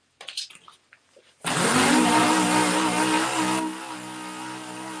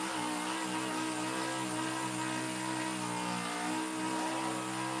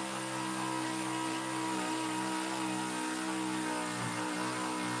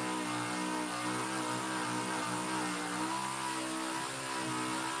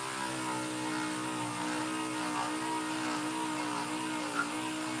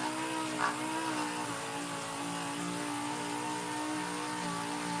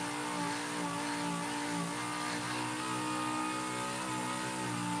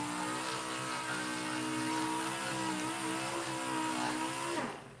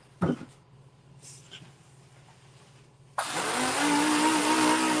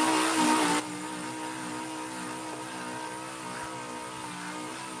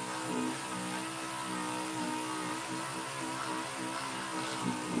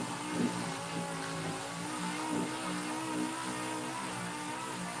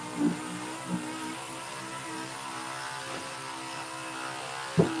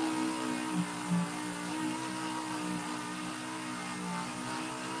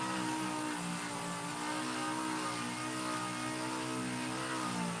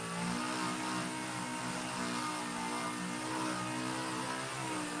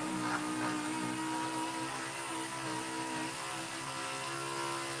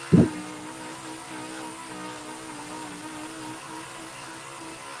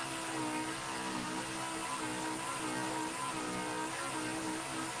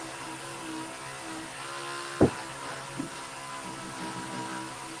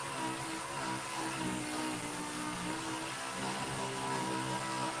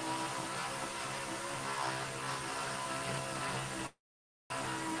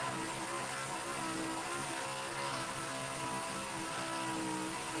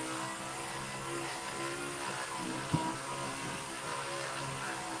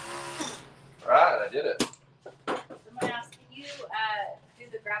 All right, I did it. Someone asked, can you do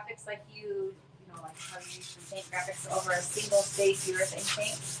the graphics like you know, like how you use some paint graphics over a single stage urethane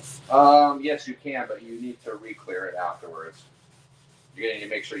paint? Yes, you can, but you need to re-clear it afterwards. You're going to need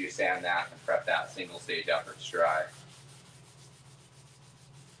to make sure you sand that and prep that single stage after it's dry.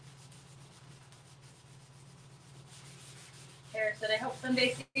 Sarah said, I hope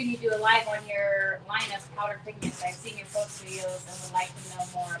someday soon you do a live on your line of powder pigments. I've seen your post videos and would like to know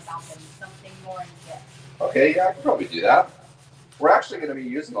more about them. Something more in depth. Okay, yeah, I can probably do that. We're actually going to be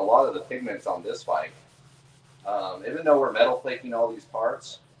using a lot of the pigments on this bike. Even though we're metal flaking all these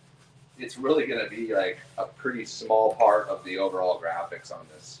parts, it's really going to be like a pretty small part of the overall graphics on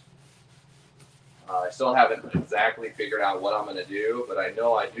this. I still haven't exactly figured out what I'm going to do, but I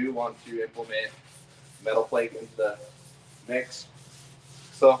know I do want to implement metal flake into the mix.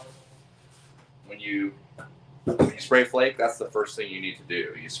 So when you spray flake, that's the first thing you need to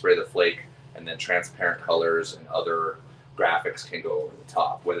do. You spray the flake, and then transparent colors and other graphics can go over the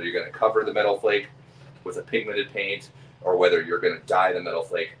top. Whether you're going to cover the metal flake with a pigmented paint, or whether you're going to dye the metal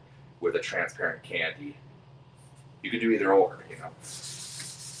flake with a transparent candy. You can do either or, you know.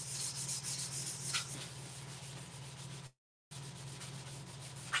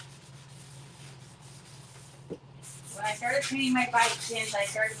 When I started painting my bike skins, I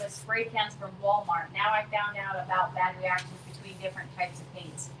started with spray cans from Walmart. Now I found out about bad reactions between different types of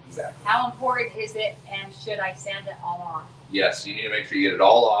paints. Exactly. How important is it, and should I sand it all off? Yes, you need to make sure you get it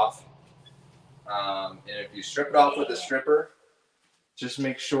all off. And if you strip it off with a stripper, just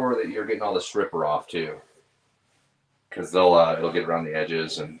make sure that you're getting all the stripper off too, because it'll get around the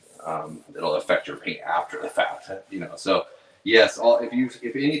edges, and it'll affect your paint after the fact. You know, so yes,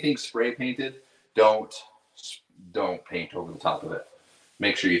 if anything's spray painted, don't paint over the top of it.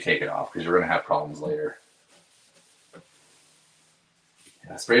 Make sure you take it off, because you're going to have problems later.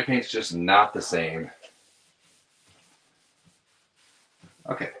 Yeah, spray paint's just not the same.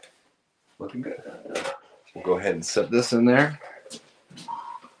 Okay, looking good. We'll go ahead and set this in there.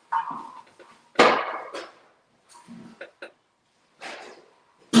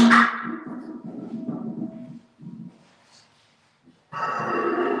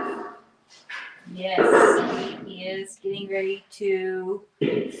 Yes, he is getting ready to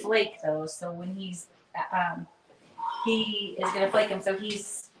flake those. So when he is going to flake them. So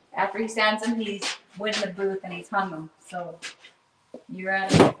after he sands them, he's went in the booth and he's hung them. So you're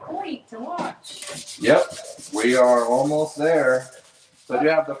at a point to watch. Yep, we are almost there. So I do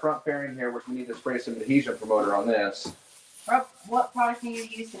have the front fairing here, which we need to spray some adhesion promoter on this. What product do you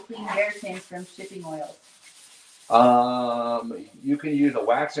use to clean air tins from shipping oils? You can use a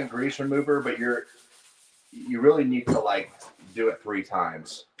wax and grease remover, but you really need to like do it 3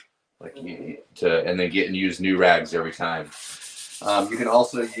 times, like and then get and use new rags every time. You can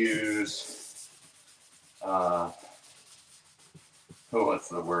also use what's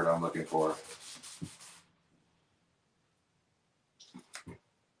the word I'm looking for?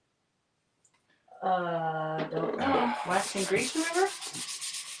 Don't know. Wax and grease remover?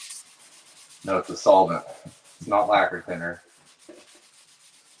 No, it's a solvent. It's not lacquer thinner.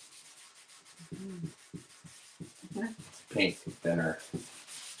 It's paint thinner.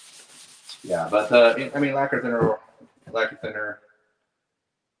 Yeah, but I mean lacquer thinner.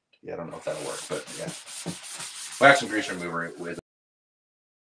 Yeah, I don't know if that'll work, but yeah. Wax and grease remover with a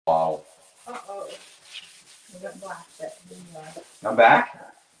bottle. Uh-oh. We got black. I'm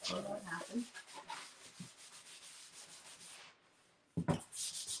back. I don't know what happened.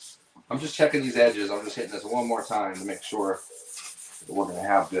 I'm just checking these edges. I'm just hitting this one more time to make sure that we're going to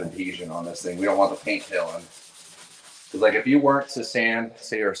have good adhesion on this thing. We don't want the paint peeling. Because like if you weren't to sand,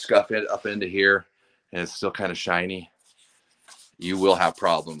 say, or scuff it up into here and it's still kind of shiny, you will have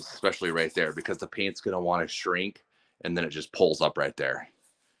problems, especially right there, because the paint's going to want to shrink and then it just pulls up right there.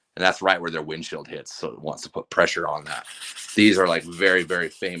 And that's right where their windshield hits. So it wants to put pressure on that. These are like very, very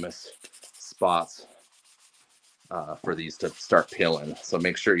famous spots for these to start peeling. So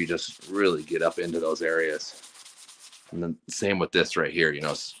make sure you just really get up into those areas. And then same with this right here, you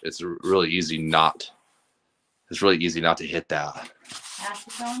know, it's really easy not to hit that.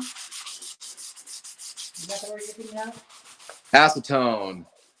 Acetone? Is that the word you're thinking of? Acetone.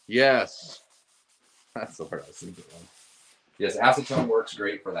 Yes. That's the word I was thinking of. Yes, acetone works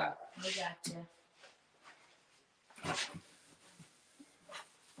great for that. I gotcha.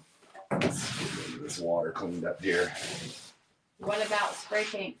 This water cleaned up here. What about spray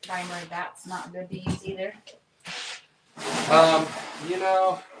paint primer? That's not good to use either. You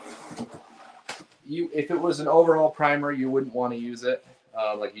know, if it was an overall primer, you wouldn't want to use it.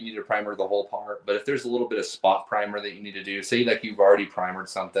 Like you need to primer the whole part. But if there's a little bit of spot primer that you need to do, say like you've already primered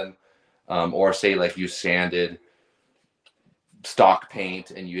something, or say like you sanded stock paint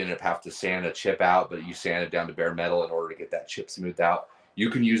and you ended up having to sand a chip out, but you sanded down to bare metal in order to get that chip smoothed out. You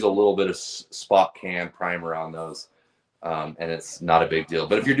can use a little bit of spot can primer on those, and it's not a big deal.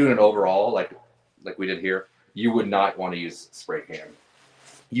 But if you're doing an overall, like we did here, you would not want to use spray can.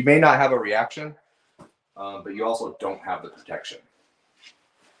 You may not have a reaction, but you also don't have the protection.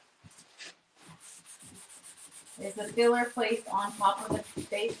 Is the filler placed on top of the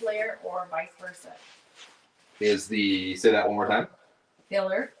base layer or vice versa? Say that one more time?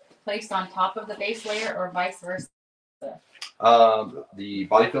 Filler placed on top of the base layer or vice versa? The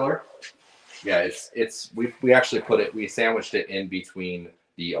body filler, yeah, we actually we sandwiched it in between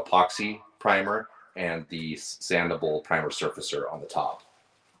the epoxy primer and the sandable primer surfacer on the top.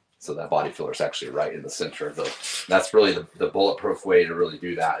 So that body filler is actually right in the center of that's really the bulletproof way to really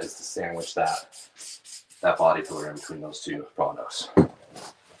do that, is to sandwich that body filler in between those two products.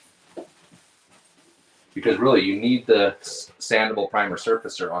 Because really you need the sandable primer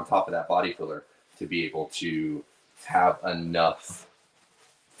surfacer on top of that body filler to be able to have enough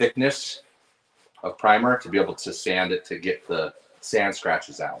thickness of primer to be able to sand it to get the sand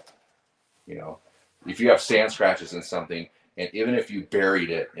scratches out. You know, if you have sand scratches in something, and even if you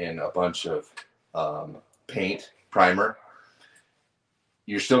buried it in a bunch of paint primer,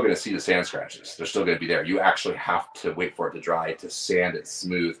 you're still going to see the sand scratches. They're still going to be there. You actually have to wait for it to dry to sand it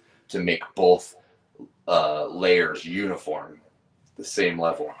smooth to make both layers uniform, the same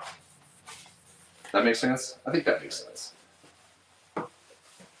level. That makes sense? I think that makes sense.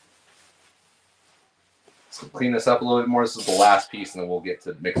 So clean this up a little bit more. This is the last piece, and then we'll get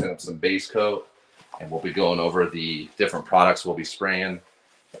to mixing up some base coat, and we'll be going over the different products we'll be spraying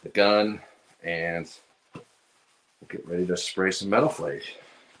at the gun, and we'll get ready to spray some metal flake.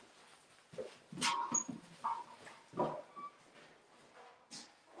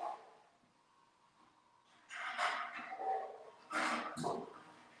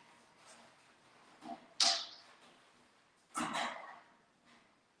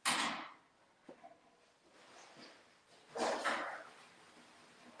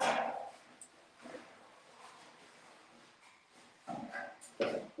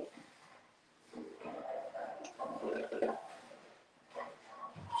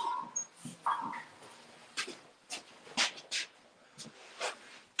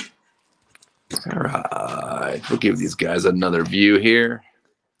 All right, we'll give these guys another view here.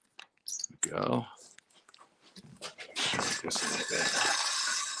 Go. Just a little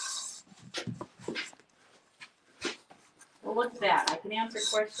bit. Well, look at that. I can answer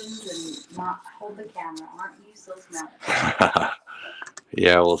questions and not hold the camera. Aren't you so smart?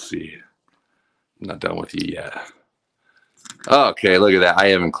 Yeah, we'll see. Not done with you yet. Okay, look at that. I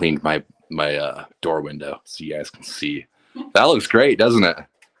haven't cleaned my door window so you guys can see. That looks great, doesn't it?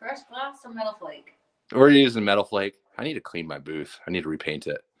 Crushed glass or metal flake? We're using metal flake. I need to clean my booth. I need to repaint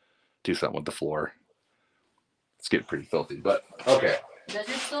it. Do something with the floor. It's getting pretty filthy, but okay. Does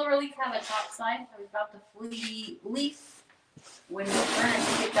your silver leaf have a top side? Have you got the flea leaf? When the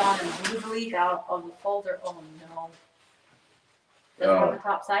furnace kicked on and blew the leaf out of the folder. Oh no. Does it have a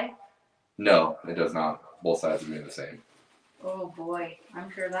top side? No, it does not. Both sides are doing the same. Oh boy,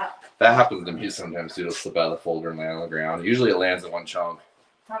 I'm sure that. That happens to me sometimes too. It'll slip out of the folder and land on the ground. Usually it lands in one chunk.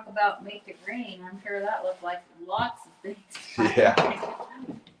 Talk about make it rain. I'm sure that looked like lots of things. Yeah.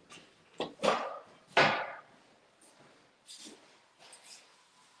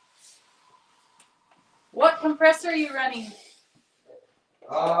 What compressor are you running? It's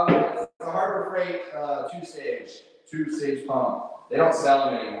a Harbor Freight two-stage pump. They don't sell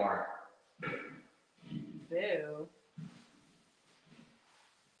them anymore. Boo.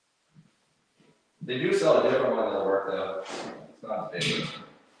 They do sell a different one that'll work though. It's not as big.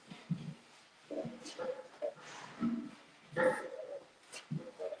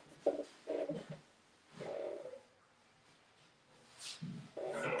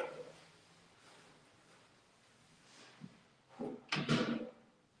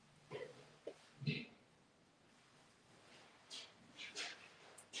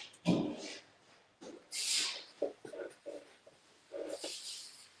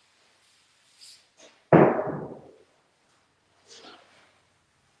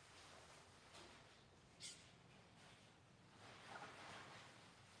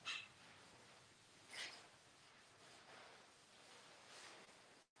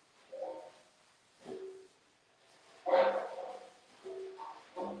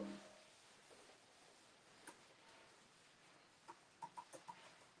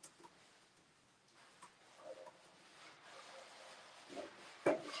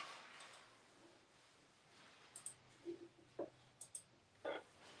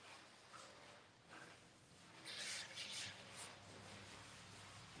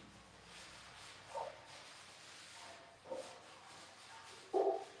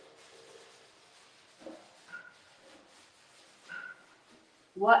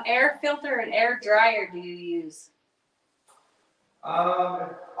 What air filter and air dryer do you use?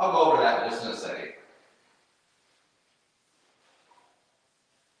 I'll go over that just in a second.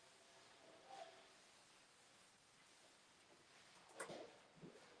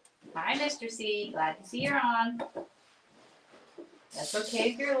 Hi, Mr. C. Glad to see you're on. That's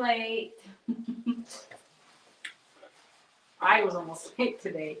okay if you're late. I was almost late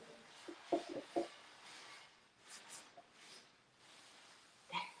today.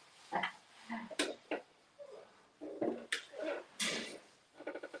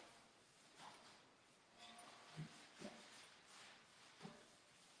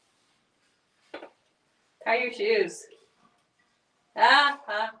 Tie your shoes. Got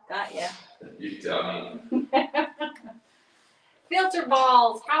ya. You tell me. Filter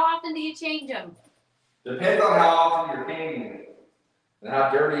balls. How often do you change them? Depends on how often you're painting and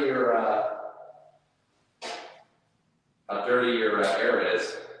how dirty your air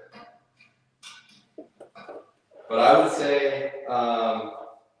is. But I would say,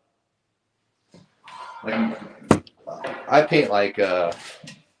 like, I paint like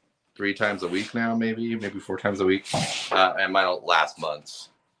 3 times a week now, maybe 4 times a week, and mine don't last months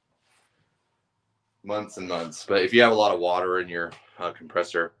and months. But if you have a lot of water in your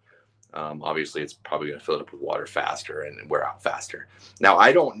compressor, obviously it's probably going to fill it up with water faster and wear out faster. Now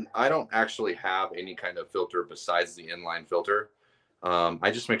I don't actually have any kind of filter besides the inline filter. I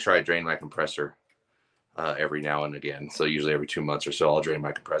just make sure I drain my compressor every now and again. So usually every 2 months or so I'll drain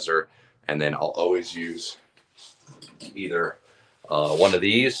my compressor, and then I'll always use either one of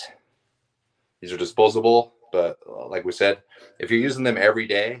these. These are disposable, but like we said, if you're using them every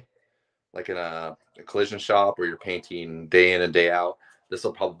day, like in a collision shop where you're painting day in and day out, this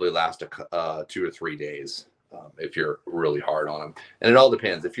will probably last 2 or 3 days if you're really hard on them. And it all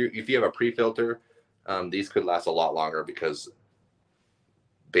depends. If you have a pre-filter, these could last a lot longer because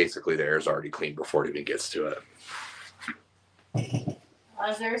basically the air is already clean before it even gets to it.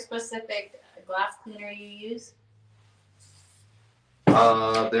 Is there a specific glass cleaner you use?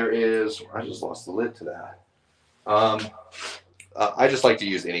 There is. I just lost the lid to that. I just like to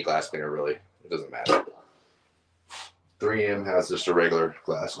use any glass cleaner, really. It doesn't matter. 3M has just a regular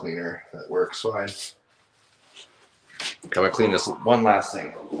glass cleaner that works fine. I'm gonna clean this one last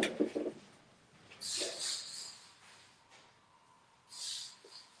thing.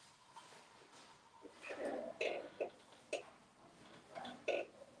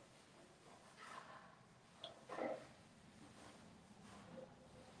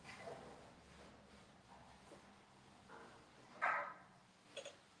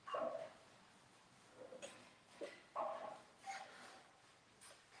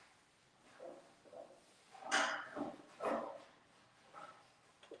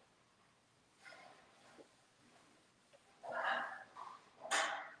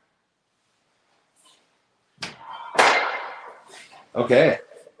 Okay.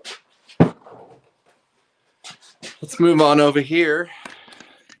 Let's move on over here.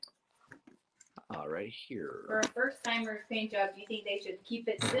 Right here. For a first timer paint job, do you think they should keep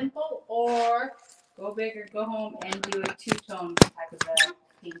it simple or go big or go home and do a two-tone type of a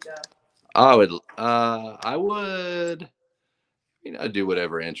paint job? I would do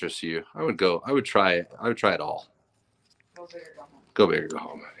whatever interests you. I would try it all. Go big or go home. Go big or go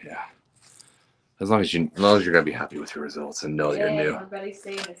home. Yeah. As long as you're gonna be happy with your results and know you're new. Everybody's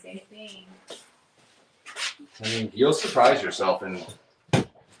saying the same thing. I mean, you'll surprise yourself in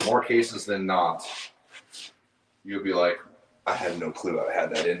more cases than not. You'll be like, I had no clue I had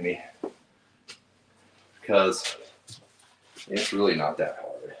that in me. Because it's really not that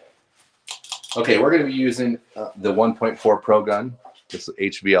hard. Okay, we're going to be using the 1.4 Pro gun. This is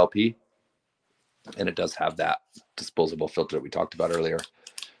HVLP. And it does have that disposable filter that we talked about earlier.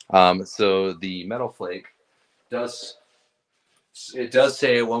 So the metal flake does say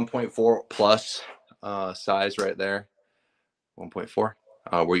 1.4 plus size right there. 1.4.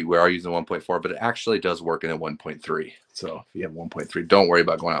 We are using 1.4, but it actually does work in a 1.3. So if you have 1.3, don't worry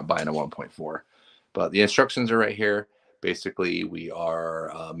about going out and buying a 1.4. But the instructions are right here. Basically, we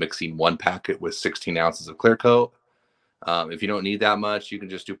are mixing 1 packet with 16 ounces of clear coat. If you don't need that much, you can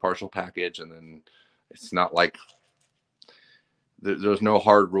just do partial package, and then it's not like there's no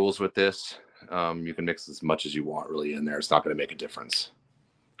hard rules with this. You can mix as much as you want really in there. It's not going to make a difference.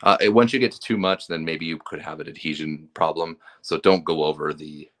 Once you get to too much, then maybe you could have an adhesion problem. So don't go over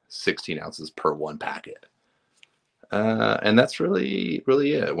the 16 ounces per 1 packet. And that's really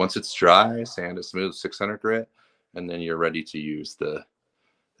it. Once it's dry, sand it smooth, 600 grit, and then you're ready to use the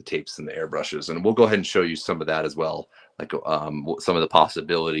tapes and the airbrushes. And we'll go ahead and show you some of that as well, like some of the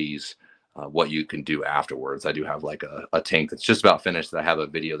possibilities, what you can do afterwards. I do have like a tank that's just about finished that I have a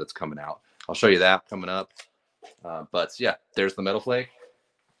video that's coming out. I'll show you that coming up. But yeah, there's the metal flake.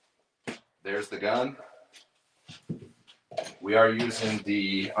 There's the gun. We are using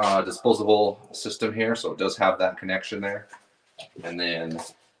the disposable system here, so it does have that connection there. And then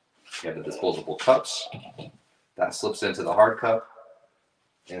you have the disposable cups. That slips into the hard cup.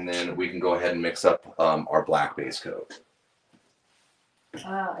 And then we can go ahead and mix up our black base coat. Is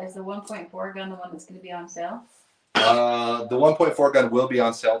the 1.4 gun the one that's going to be on sale? The 1.4 gun will be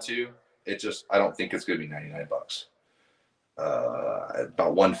on sale too. I don't think it's going to be $99.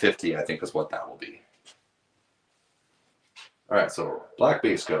 About $150, I think, is what that will be. All right, so black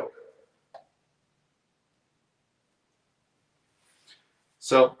base coat.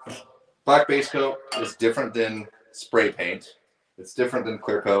 So black base coat is different than spray paint. It's different than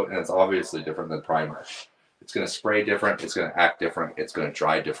clear coat, and it's obviously different than primer. It's going to spray different. It's going to act different. It's going to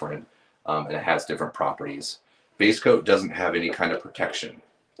dry different, and it has different properties. Base coat doesn't have any kind of protection.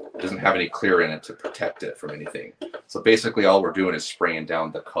 It doesn't have any clear in it to protect it from anything. So basically all we're doing is spraying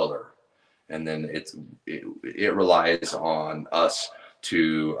down the color. And then it relies on us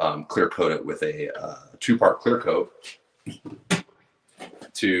to clear coat it with a 2-part clear coat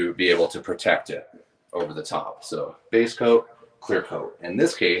to be able to protect it over the top. So base coat, clear coat. In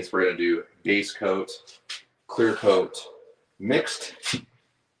this case, we're going to do base coat, clear coat mixed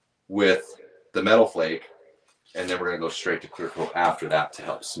with the metal flake. And then we're going to go straight to clear coat after that to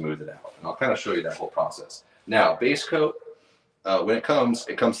help smooth it out. And I'll kind of show you that whole process. Now, base coat, when it comes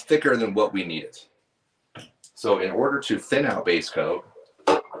thicker than what we need it. So in order to thin out base coat,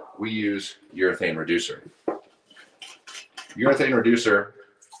 we use urethane reducer. Urethane reducer,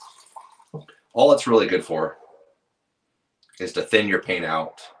 all it's really good for is to thin your paint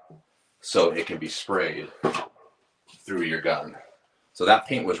out so it can be sprayed through your gun. So that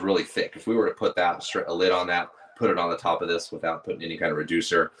paint was really thick. If we were to put a lid on that, put it on the top of this without putting any kind of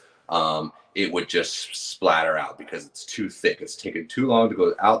reducer, it would just splatter out because it's too thick. It's taking too long to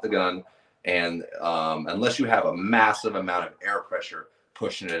go out the gun. And unless you have a massive amount of air pressure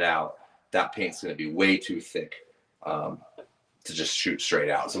pushing it out, that paint's going to be way too thick to just shoot straight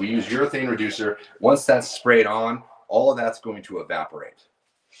out. So we use urethane reducer. Once that's sprayed on, all of that's going to evaporate.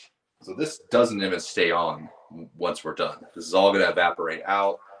 So this doesn't even stay on once we're done. This is all going to evaporate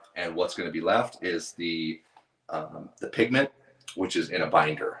out, and what's going to be left is the pigment, which is in a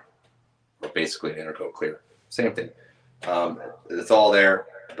binder, or basically an intercoat clear. Same thing. It's all there,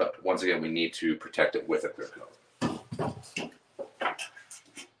 but once again, we need to protect it with a clear coat.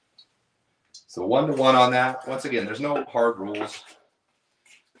 So 1-to-1 on that. Once again, there's no hard rules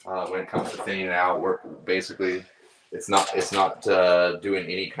when it comes to thinning it out. We're basically, it's not doing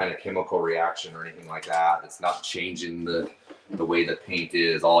any kind of chemical reaction or anything like that. It's not changing the way the paint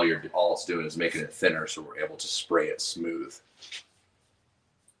is. All it's doing is making it thinner, so we're able to spray it smooth.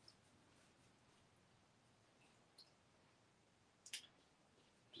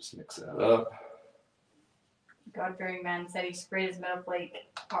 Let's mix that up. God-fearing man said he sprayed his metal flake,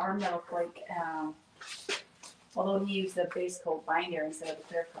 our metal flake, although he used the base coat binder instead of the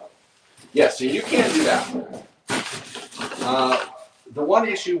clear coat. Yeah, so you can do that. The one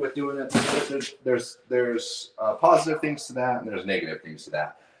issue with doing it, there's positive things to that and there's negative things to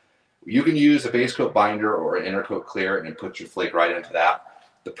that. You can use a base coat binder or an intercoat clear and put your flake right into that.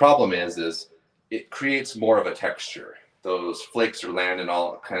 The problem is it creates more of a texture. Those flakes are landing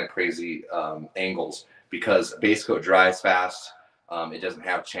all kind of crazy angles because base coat dries fast. It doesn't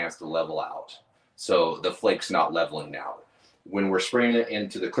have a chance to level out. So the flake's not leveling out. When we're spraying it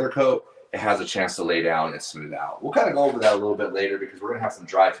into the clear coat, it has a chance to lay down and smooth out. We'll kind of go over that a little bit later because we're going to have some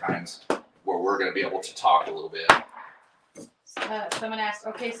dry times where we're going to be able to talk a little bit. Someone asked,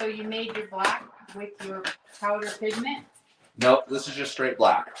 okay, so you made your black with your powder pigment? Nope, this is just straight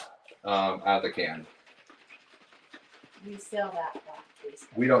black out of the can. We sell that black base coat.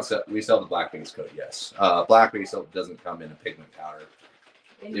 We don't sell. We sell the black base coat. Yes, black base coat doesn't come in a pigment powder.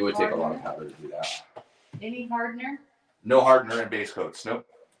 It would take a lot of powder to do that. Any hardener? No hardener in base coats. Nope.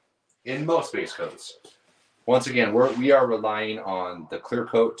 In most base coats. Once again, we are relying on the clear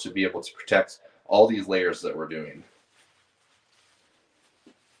coat to be able to protect all these layers that we're doing.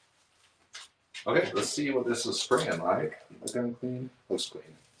 Okay, let's see what this is spraying like. Looking clean. Looks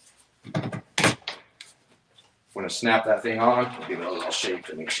clean. I'm going to snap that thing on, give it a little shake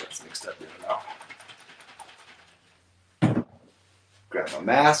to make sure it's mixed up really well. Grab my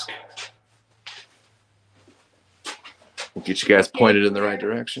mask. We'll get you guys pointed in the right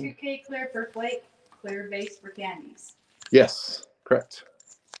direction. 2K clear for flake, clear base for candies. Yes, correct.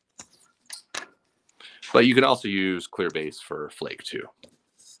 But you can also use clear base for flake too.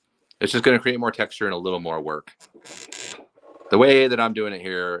 It's just going to create more texture and a little more work. The way that I'm doing it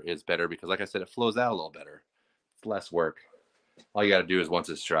here is better because, like I said, it flows out a little better. It's less work. All you got to do is once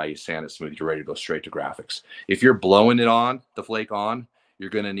it's dry, you sand it smooth, you're ready to go straight to graphics. If you're blowing it on, the flake on,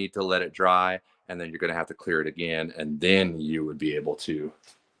 you're going to need to let it dry, and then you're going to have to clear it again, and then you would be able to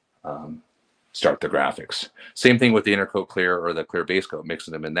start the graphics. Same thing with the intercoat clear or the clear base coat,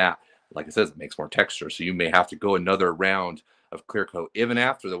 mixing them in that. Like it says, it makes more texture, so you may have to go another round of clear coat, even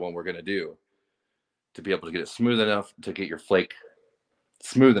after the one we're going to do, to be able to get it smooth enough to get your flake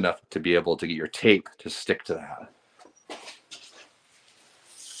smooth enough to be able to get your tape to stick to that.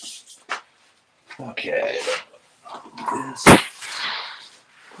 Okay.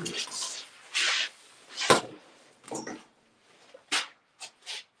 This.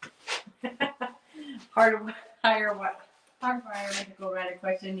 Hardwire Medical read a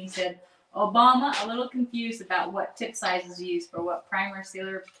question. He said, Obama, a little confused about what tip sizes used for what primer,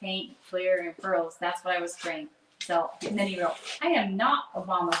 sealer, paint, clear, and pearls. That's what I was trained. So, and then he wrote, I am not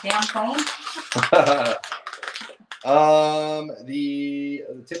Obama, damn phone. The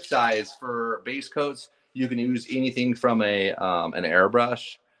tip size for base coats, you can use anything from an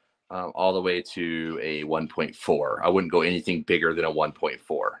airbrush all the way to a 1.4. I wouldn't go anything bigger than a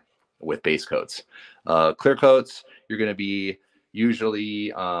 1.4 with base coats. Clear coats, you're going to be usually,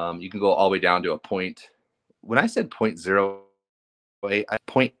 you can go all the way down to a point. When I said 0.08,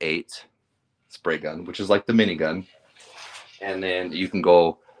 0.8 spray gun, which is like the minigun. And then you can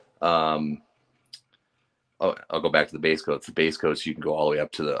go, I'll go back to the base coats. The base coats, you can go all the way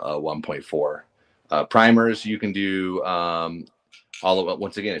up to the 1.4. Primers, you can do all of it.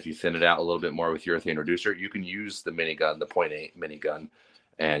 Once again, if you thin it out a little bit more with urethane reducer, you can use the minigun, the 0.8 minigun.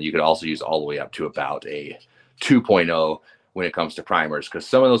 And you could also use all the way up to about a 2.0 when it comes to primers, because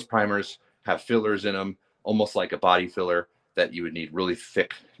some of those primers have fillers in them, almost like a body filler, that you would need really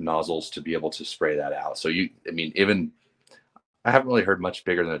thick nozzles to be able to spray that out. So even I haven't really heard much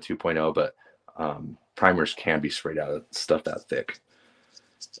bigger than a 2.0, but primers can be sprayed out of stuff that thick.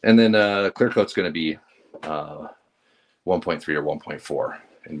 And then clear coat's going to be 1.3 or 1.4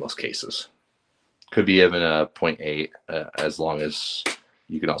 in most cases. Could be even a 0.8 as long as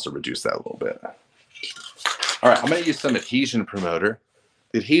you can also reduce that a little bit. All right, I'm going to use some adhesion promoter.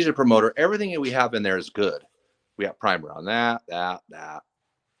 The adhesion promoter, everything that we have in there is good. We have primer on that.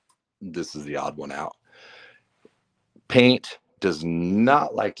 This is the odd one out. Paint does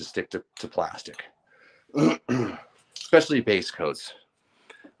not like to stick to plastic, especially base coats.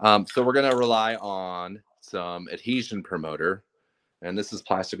 So we're going to rely on some adhesion promoter, and this is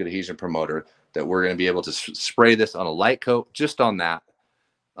plastic adhesion promoter that we're going to be able to spray this on a light coat, just on that,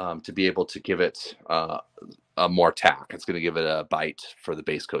 to be able to give it a more tack. It's going to give it a bite for the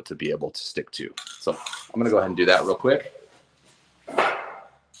base coat to be able to stick to. So I'm going to go ahead and do that real quick.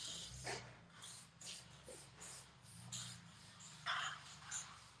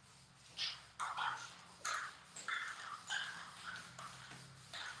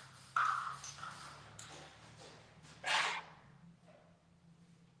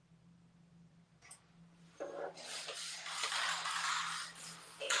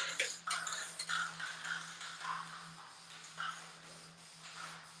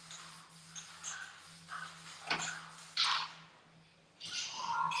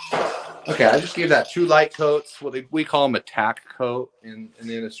 Okay, I just gave that 2 light coats. Well, we call them a tack coat in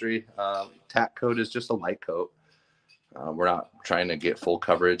the industry. Tack coat is just a light coat. We're not trying to get full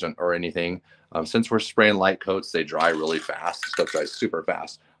coverage or anything. Since we're spraying light coats, they dry really fast. Stuff dries super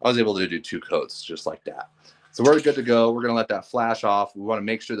fast. I was able to do 2 coats just like that. So we're good to go. We're going to let that flash off. We want to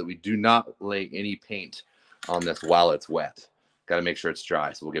make sure that we do not lay any paint on this while it's wet. Got to make sure it's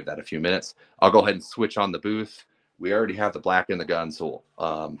dry. So we'll give that a few minutes. I'll go ahead and switch on the booth. We already have the black in the gun, so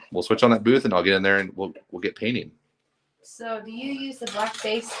we'll switch on that booth and I'll get in there and we'll get painting. So do you use the black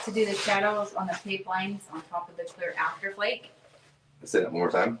base to do the shadows on the tape lines on top of the clear after flake? Say that one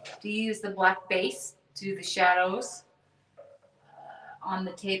more time. Do you use the black base to do the shadows on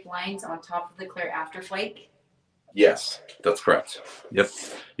the tape lines on top of the clear after flake? Yes, that's correct. Yep.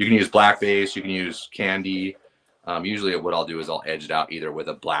 You can use black base. You can use candy. Usually what I'll do is I'll edge it out either with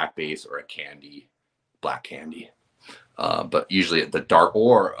a black base or a black candy. But usually the dark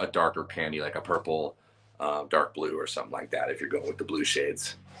or a darker candy like a purple, dark blue or something like that if you're going with the blue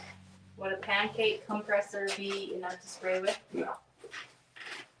shades. Would a pancake compressor be enough to spray with? No.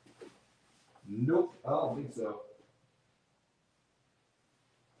 Nope. I don't think so.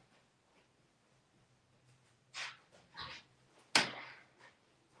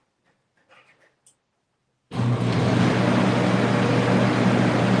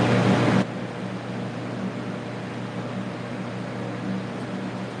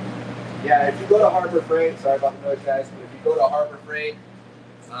 Yeah, if you go to Harbor Freight, sorry about the noise, guys, but if you go to Harbor Freight,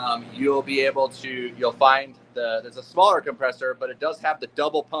 you'll find there's a smaller compressor, but it does have the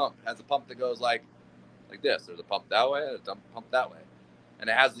double pump. It has a pump that goes like this. There's a pump that way, and a pump that way. And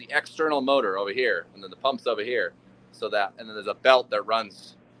it has the external motor over here, and then the pump's over here. And then there's a belt that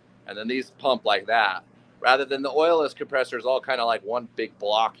runs, and then these pump like that. Rather than the oilless compressor is all kind of like one big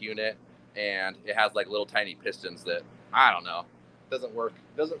block unit, and it has like little tiny pistons that, I don't know, doesn't work,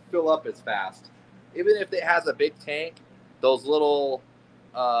 doesn't fill up as fast. Even if it has a big tank, those little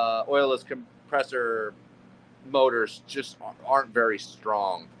oilless compressor motors just aren't very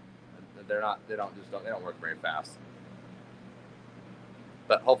strong. They don't work very fast.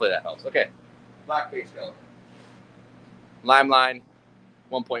 But hopefully that helps. Okay, black base color. Limeline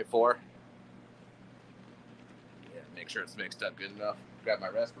 1.4. Yeah, make sure it's mixed up good enough. Grab my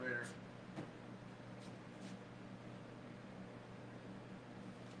respirator.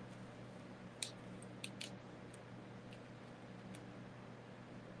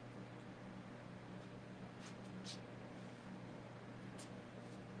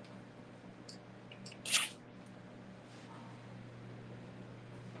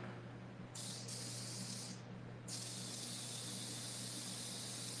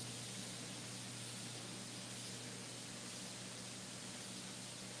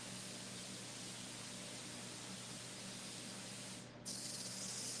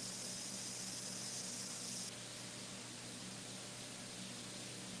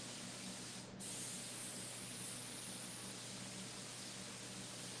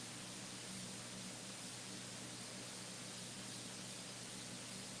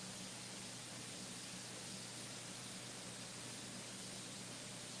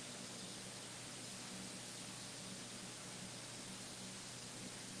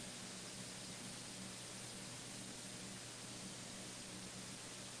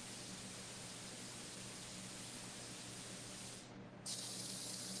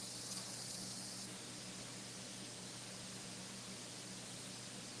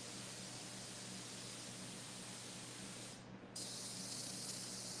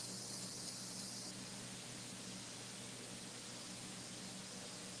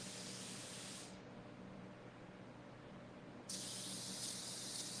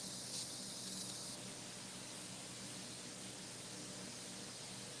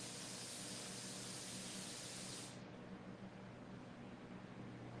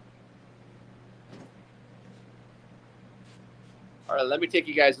 All right, let me take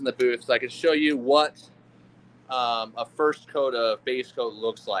you guys in the booth so I can show you what a first coat of base coat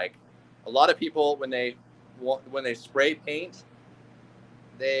looks like. A lot of people, when they spray paint,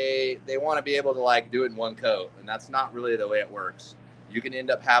 they want to be able to like do it in one coat, and that's not really the way it works. You can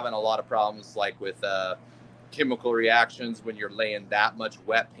end up having a lot of problems like with chemical reactions when you're laying that much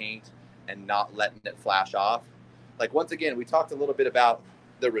wet paint and not letting it flash off. Like once again, we talked a little bit about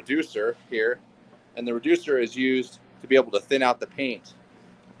the reducer here, and the reducer is used to be able to thin out the paint.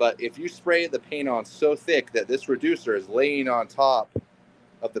 But if you spray the paint on so thick that this reducer is laying on top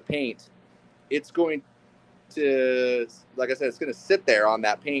of the paint, it's going to, like I said, it's going to sit there on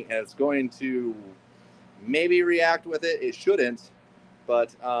that paint and it's going to maybe react with it. It shouldn't,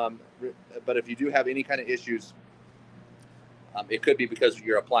 but if you do have any kind of issues, It could be because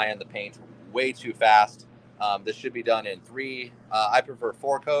you're applying the paint way too fast. This should be done in 3. I prefer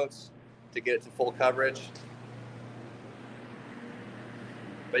 4 coats to get it to full coverage.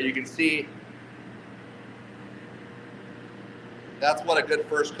 But you can see that's what a good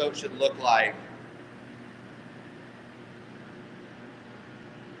first coat should look like.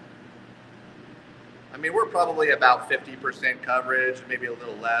 I mean, we're probably about 50% coverage, maybe a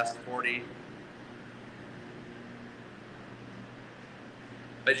little less, 40.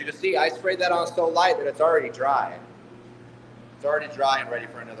 But as you can see, I sprayed that on so light that it's already dry. It's already dry and ready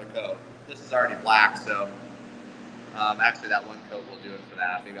for another coat. This is already black, so actually that one coat will do it for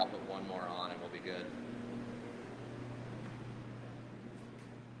that. Maybe I'll put one more on and we'll be good.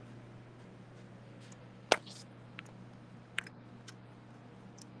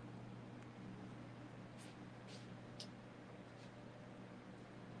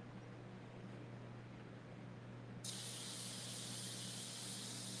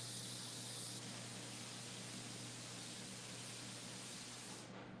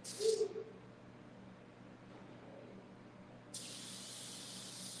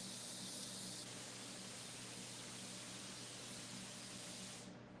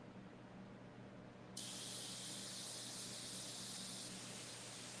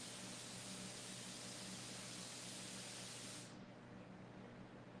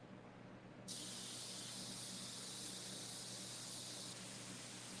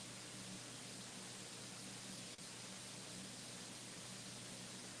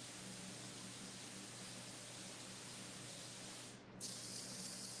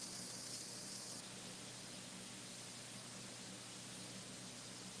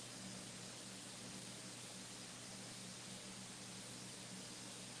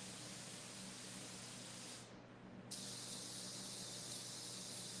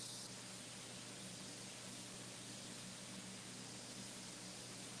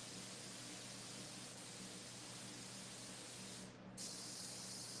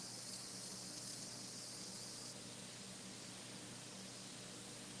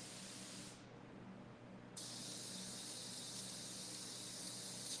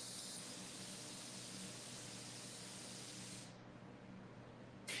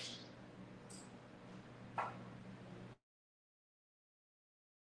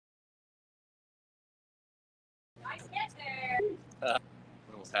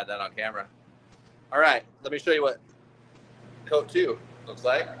 Almost had that on camera. All right, let me show you what coat 2 looks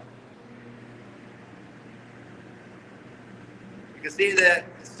like. You can see that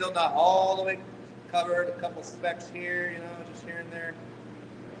it's still not all the way covered. A couple specks here, you know, just here and there.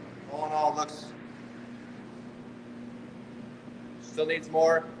 All in all, looks still needs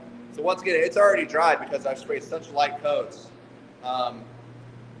more. So once again, it's already dried because I've sprayed such light coats.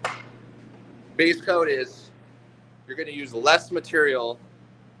 Base coat is, you're going to use less material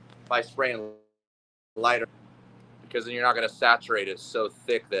by spraying lighter, because then you're not going to saturate it so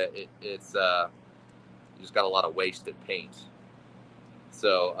thick that it's you just got a lot of wasted paint.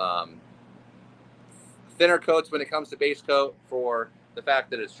 So thinner coats when it comes to base coat, for the fact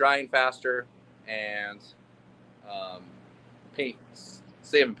that it's drying faster and paint,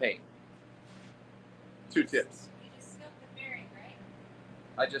 saving paint. 2 tips. You just scuffed the fairing, right?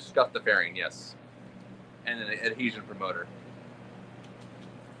 I just scuffed the fairing, yes, and an adhesion promoter.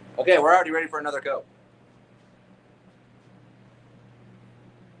 Okay, we're already ready for another coat.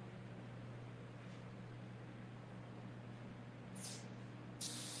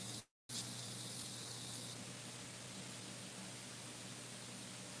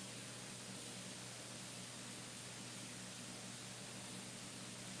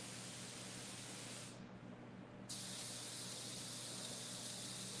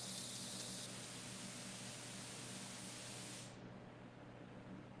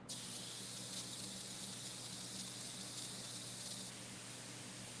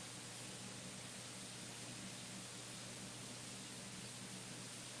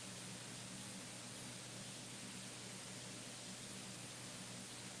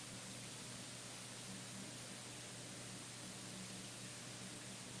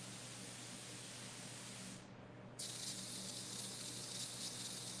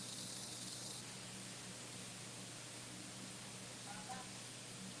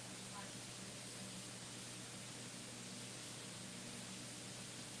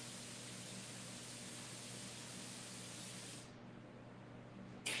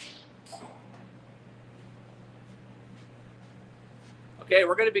 Okay,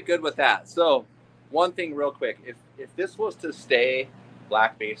 we're going to be good with that. So one thing real quick, if this was to stay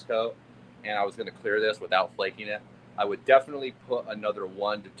black base coat and I was going to clear this without flaking it, I would definitely put another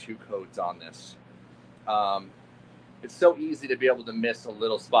 1 to 2 coats on this. it's so easy to be able to miss a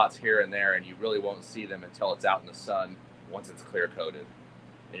little spots here and there, and you really won't see them until it's out in the sun once it's clear coated.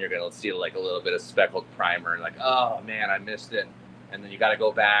 And you're going to see like a little bit of speckled primer and like, oh man, I missed it. And then you got to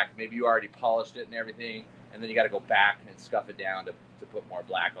go back. Maybe you already polished it and everything. And then you got to go back and scuff it down to put more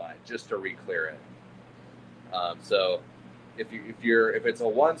black on it just to re-clear it. So if it's a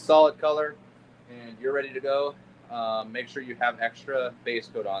one solid color and you're ready to go, make sure you have extra base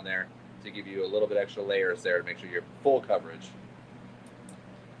coat on there to give you a little bit extra layers there to make sure you're full coverage.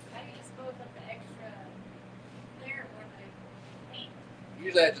 How do you dispose of the extra layer or the paint?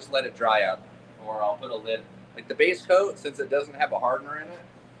 Usually I just let it dry out, or I'll put a lid. Like the base coat, since it doesn't have a hardener in it,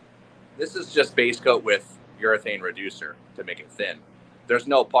 this is just base coat with urethane reducer to make it thin. There's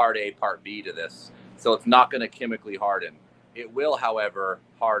no part A, part B to this, so it's not going to chemically harden. It will, however,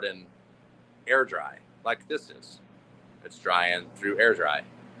 harden air dry, like this is. It's drying through air dry.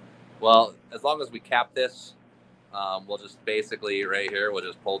 Well, as long as we cap this, we'll just basically right here, we'll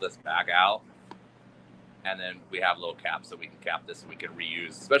just pull this back out. And then we have little caps that we can cap this and we can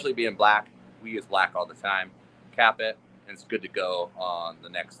reuse, especially being black. We use black all the time. Cap it, and it's good to go on the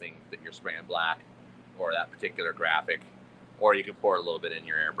next thing that you're spraying black or that particular graphic. Or you can pour a little bit in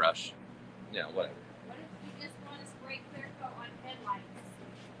your airbrush. You know, whatever. What if you just want to spray clear coat on headlights?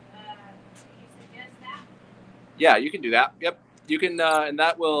 Do you suggest that? Yeah, you can do that. Yep. You can, and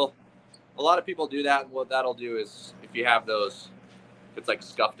that will, a lot of people do that. And what that'll do is if you have those, if it's like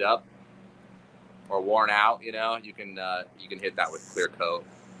scuffed up or worn out, you know, you can hit that with clear coat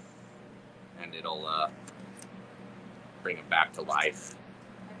and it'll bring it back to life.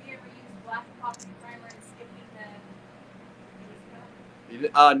 Have you ever used black epoxy primer and skipping the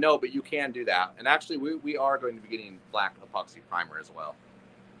base coat? No, but you can do that. And actually, we are going to be getting black epoxy primer as well.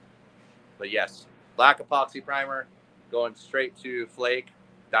 But yes, black epoxy primer going straight to Flake,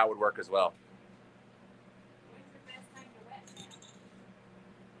 that would work as well. When's the best time to wet sand?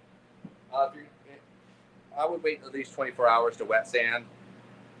 I would wait at least 24 hours to wet sand.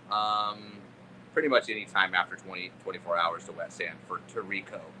 Pretty much any time after 24 hours to wet sand to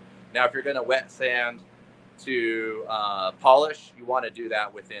recoat. Now, if you're going to wet sand to polish, you want to do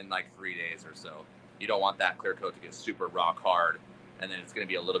that within like 3 days or so. You don't want that clear coat to get super rock hard, and then it's going to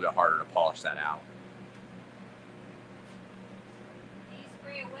be a little bit harder to polish that out. Do you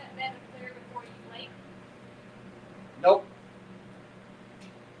spray a wet bed of clear before you flake? Nope.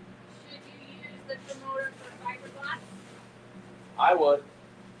 Should you use the promoter for fiberglass? I would.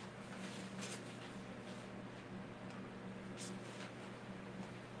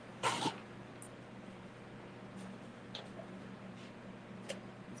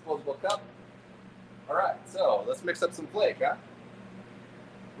 Disposable cup. All right, so let's mix up some Flake, huh?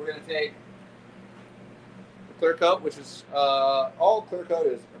 We're going to take the clear coat, which is all clear coat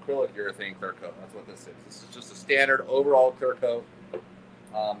is acrylic urethane clear coat. That's what this is. This is just a standard overall clear coat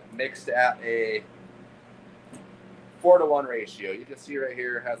mixed at a 4-to-1 ratio. You can see right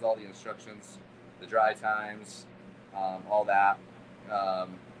here it has all the instructions, the dry times, all that,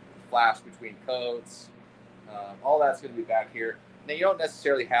 flash between coats, all that's going to be back here. Now, you don't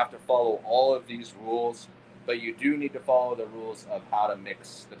necessarily have to follow all of these rules, but you do need to follow the rules of how to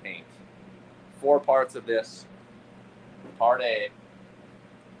mix the paint. 4 parts of this, part A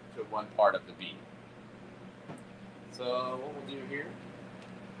to 1 part of the B. So what we'll do here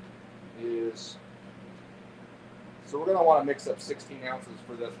is, so we're going to want to mix up 16 ounces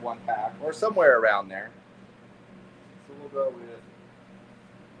for this 1 pack, or somewhere around there. So we'll go with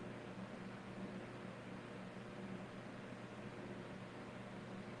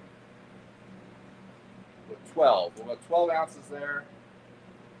 12. We'll have 12 ounces there.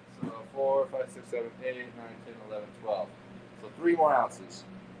 So 4, 5, 6, 7, 8, 9, 10, 11, 12. So 3 more ounces.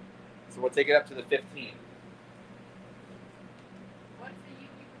 So we'll take it up to the 15. What's the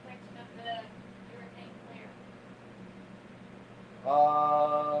UV protection of the urethane clear?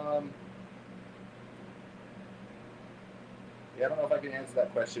 Yeah, I don't know if I can answer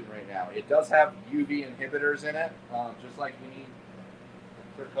that question right now. It does have UV inhibitors in it, just like any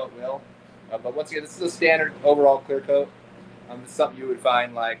clear coat will. But once again, this is a standard overall clear coat. It's something you would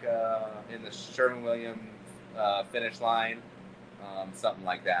find like in the Sherwin-Williams finish line, something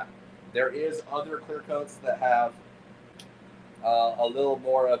like that. There is other clear coats that have a little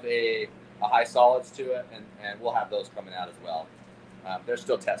more of a high solids to it, and we'll have those coming out as well. They're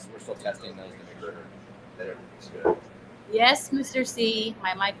still testing. We're still testing those to make sure that everything's good. Yes, Mr. C.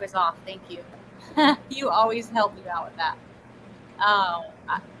 My mic was off. Thank you. You always help me out with that.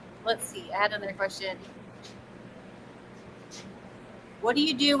 Let's see. I had another question. What do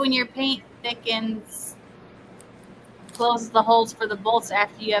you do when your paint thickens, closes the holes for the bolts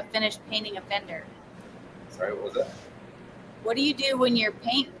after you have finished painting a fender? Sorry, what was that? What do you do when your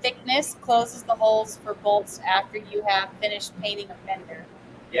paint thickness closes the holes for bolts after you have finished painting a fender?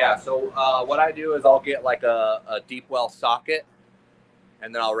 Yeah, so what I do is I'll get like a deep well socket,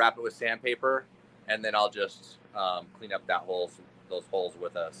 and then I'll wrap it with sandpaper, and then I'll just clean up those holes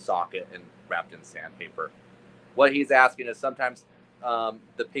with a socket and wrapped in sandpaper. What he's asking is sometimes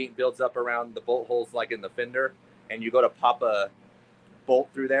the paint builds up around the bolt holes like in the fender, and you go to pop a bolt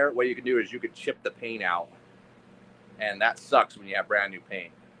through there. What you can do is you can chip the paint out, and that sucks when you have brand new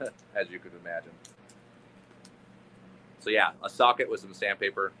paint, as you could imagine. So yeah, a socket with some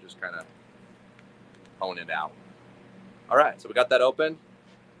sandpaper, just kind of hone it out. All right, so we got that open.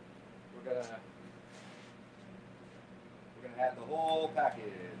 We're gonna add the whole package.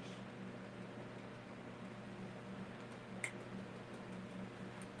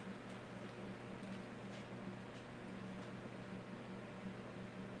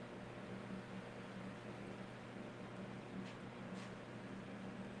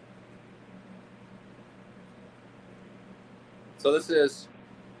 So this is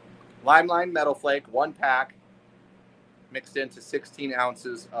Limeline Metal Flake, 1 pack, mixed into 16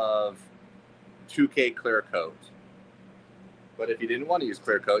 ounces of 2K clear coat. But if you didn't want to use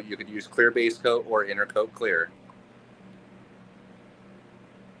clear coat, you could use clear base coat or inner coat clear.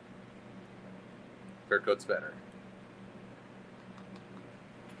 Clear coat's better,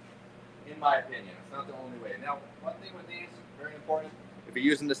 in my opinion. It's not the only way. Now, one thing with these, very important, if you're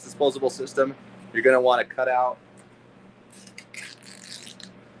using this disposable system, you're going to want to cut out.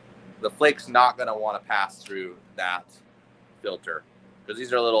 The flake's not going to want to pass through that filter, because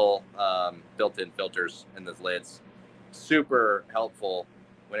these are little built-in filters in the lids. Super helpful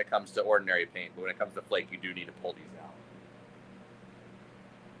when it comes to ordinary paint, but when it comes to flake, you do need to pull these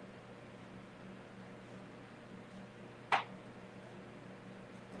out.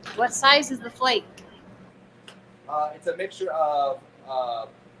 What size is the flake? It's a mixture of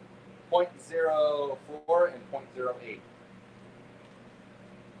 0.04 and 0.08.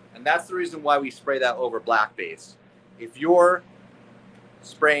 And that's the reason why we spray that over black base. If you're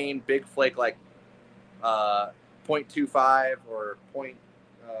spraying big flake like 0.25 or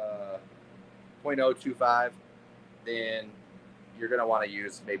 0.025, then you're going to want to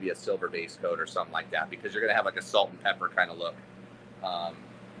use maybe a silver base coat or something like that, because you're going to have like a salt and pepper kind of look.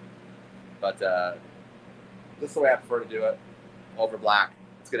 But this is the way I prefer to do it. Over black,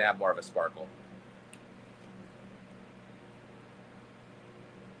 it's going to have more of a sparkle.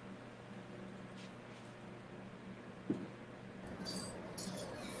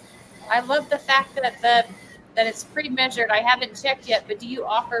 I love the fact that it's pre-measured. I haven't checked yet, but do you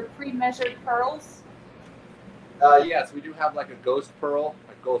offer pre-measured pearls? Yes, we do have like a ghost pearl,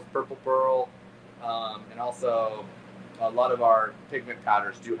 a ghost purple pearl, and also a lot of our pigment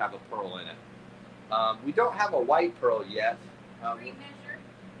powders do have a pearl in it. We don't have a white pearl yet. Pre-measured?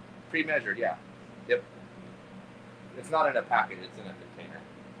 Pre-measured, yeah. Yep. It's not in a package, it's in a container.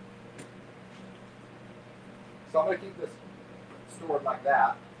 So I'm going to keep this stored like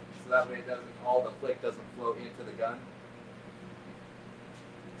that, so that way it doesn't, all the flake doesn't flow into the gun.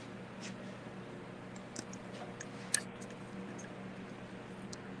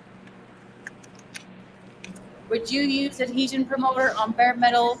 Would you use adhesion promoter on bare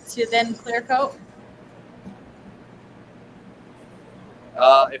metal to then clear coat?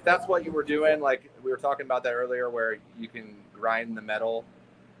 If that's what you were doing, like we were talking about that earlier, where you can grind the metal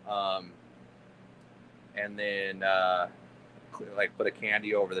and then like put a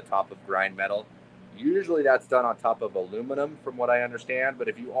candy over the top of grind metal. Usually that's done on top of aluminum from what I understand, but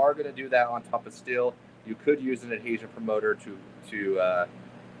if you are going to do that on top of steel, you could use an adhesion promoter to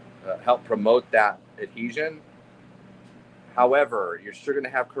help promote that adhesion. However, you're still going to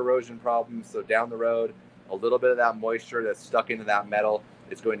have corrosion problems, so down the road, a little bit of that moisture that's stuck into that metal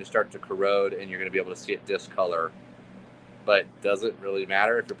is going to start to corrode, and you're going to be able to see it discolor. But does it really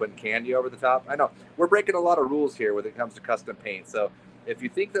matter if you're putting candy over the top? I know we're breaking a lot of rules here when it comes to custom paint. So if you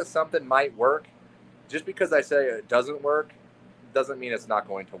think that something might work, just because I say it doesn't work, doesn't mean it's not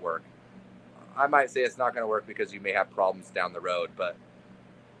going to work. I might say it's not going to work because you may have problems down the road, but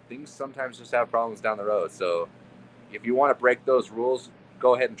things sometimes just have problems down the road. So if you want to break those rules,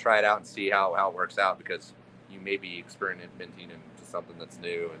 go ahead and try it out and see how it works out, because you may be experimenting into something that's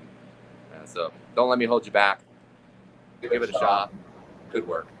new. And so don't let me hold you back. Give it a shot. Could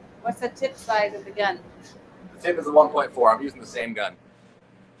work. What's the tip size of the gun? The tip is a 1.4. I'm using the same gun.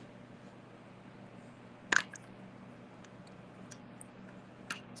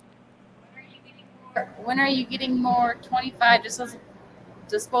 When are you getting more 25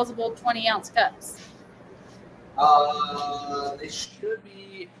 disposable 20-ounce cups? They should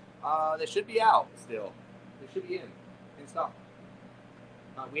be out still. They should be in in stock.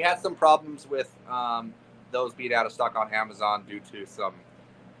 We had some problems with those being out of stock on Amazon due to some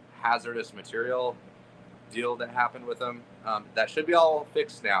hazardous material deal that happened with them. That should be all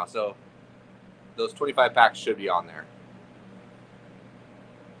fixed now. So those 25 packs should be on there.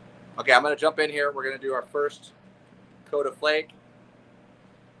 Okay, I'm going to jump in here. We're going to do our first coat of flake.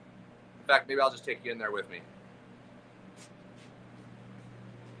 In fact, maybe I'll just take you in there with me.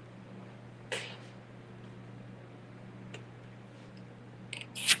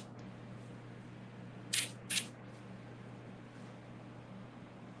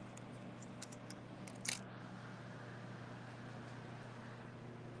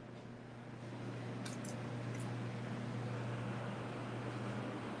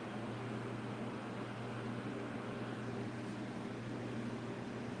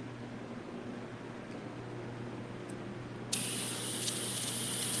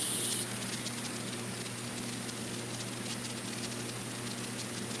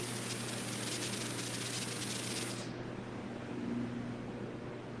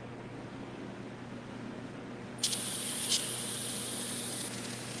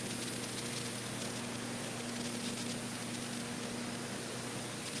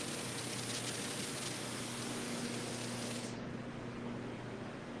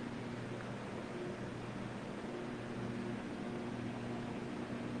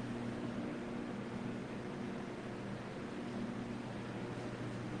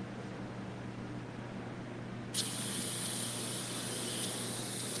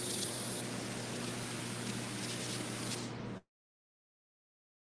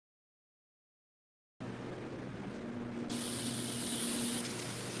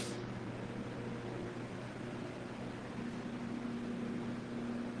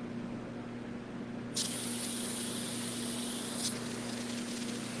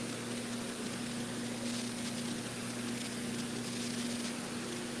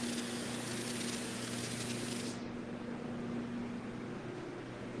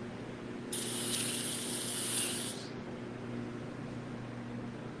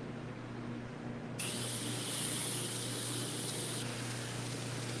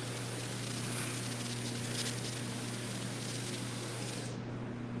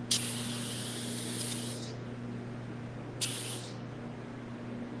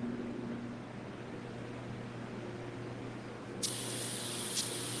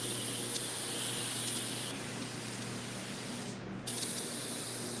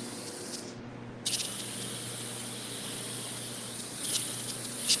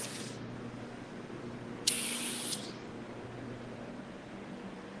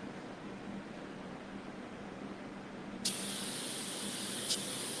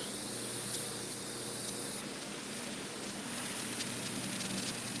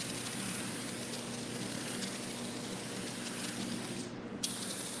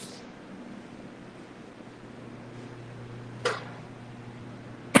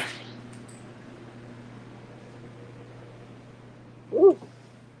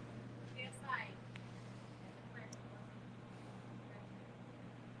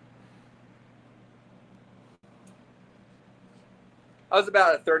 I was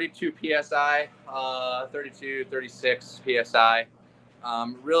about a 32 PSI, 32, 36 PSI.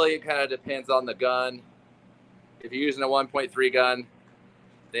 Really, it kind of depends on the gun. If you're using a 1.3 gun,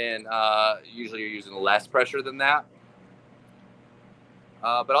 then usually you're using less pressure than that.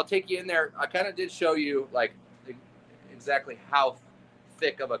 But I'll take you in there. I kind of did show you like exactly how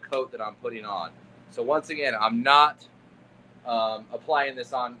thick of a coat that I'm putting on. So once again, I'm not applying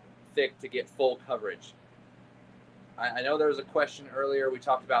this on thick to get full coverage. I know there was a question earlier. We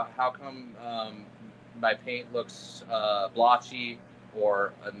talked about how come my paint looks blotchy,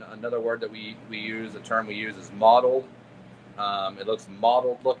 or another word that we use, a term we use is mottled. It looks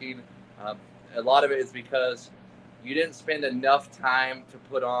mottled looking. A lot of it is because you didn't spend enough time to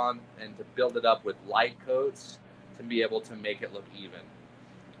put on and to build it up with light coats to be able to make it look even.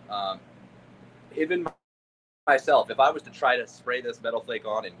 Even myself, if I was to try to spray this metal flake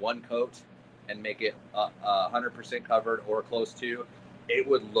on in one coat and make it 100% covered or close to, it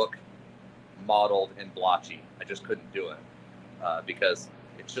would look mottled and blotchy. I just couldn't do it because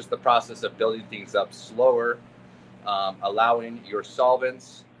it's just the process of building things up slower, allowing your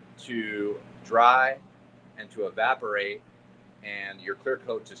solvents to dry and to evaporate, and your clear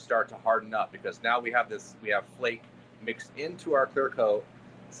coat to start to harden up, because now we have flake mixed into our clear coat.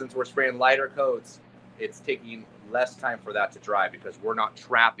 Since we're spraying lighter coats, it's taking less time for that to dry because we're not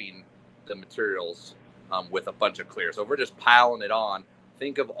trapping the materials with a bunch of clear. So if we're just piling it on,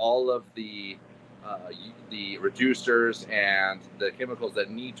 think of all of the reducers and the chemicals that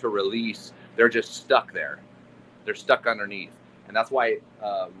need to release. They're just stuck there. they're stuck underneath. And that's why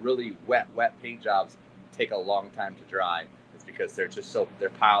really wet paint jobs take a long time to dry. It's because they're just they're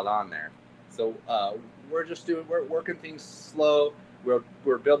piled on there. So we're working things slow.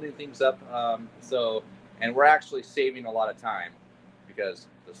 We're building things up. And we're actually saving a lot of time, because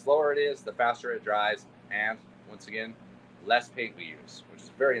the slower it is, the faster it dries, and once again, less paint we use, which is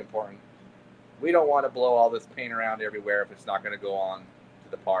very important. We don't want to blow all this paint around everywhere if it's not going to go on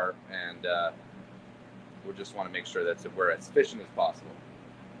to the part, and we just want to make sure that we're as efficient as possible.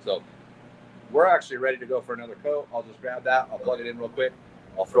 So we're actually ready to go for another coat. I'll just grab that. I'll plug it in real quick.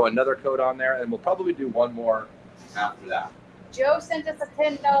 I'll throw another coat on there, and we'll probably do one more after that. Joe sent us a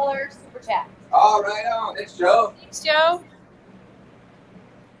 $10 super chat. All right, on. Thanks, Joe. Thanks, Joe.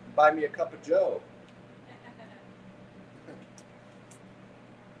 Buy me a cup of Joe.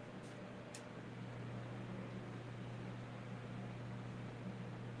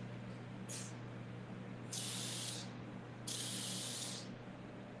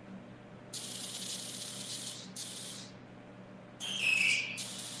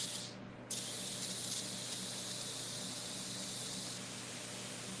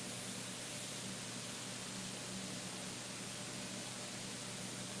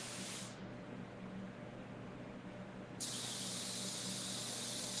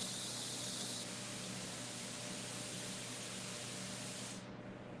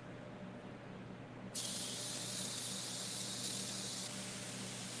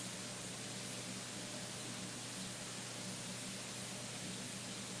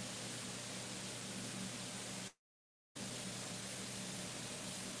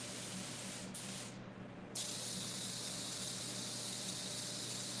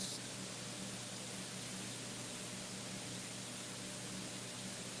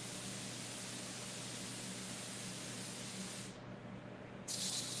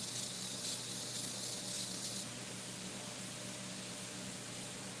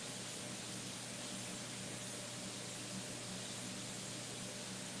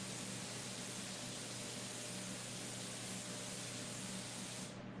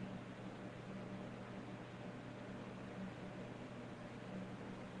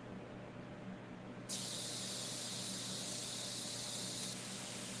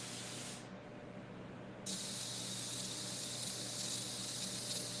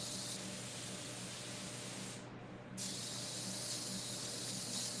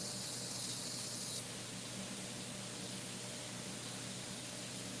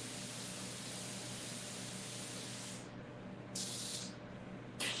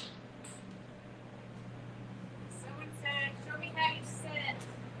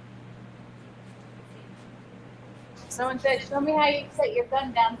 Someone said, show me how you set your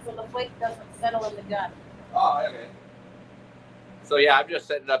gun down so the flake doesn't settle in the gun. Oh, okay. So yeah, I'm just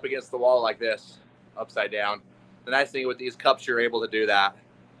setting it up against the wall like this, upside down. The nice thing with these cups, you're able to do that.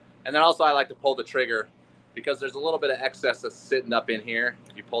 And then also I like to pull the trigger, because there's a little bit of excess that's sitting up in here.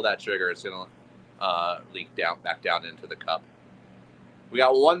 If you pull that trigger, it's gonna leak back down into the cup. We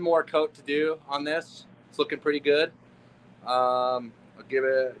got one more coat to do on this. It's looking pretty good. I'll give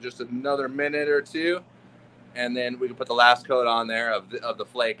it just another minute or two, and then we can put the last coat on there of the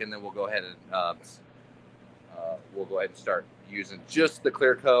flake, and then we'll go ahead and start using just the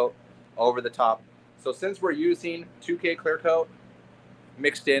clear coat over the top. So since we're using 2K clear coat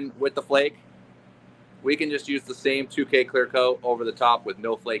mixed in with the flake, we can just use the same 2K clear coat over the top with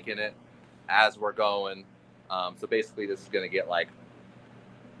no flake in it as we're going. So basically this is going to get like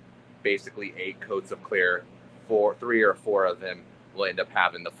basically 8 coats of clear. 3 or 4 of them will end up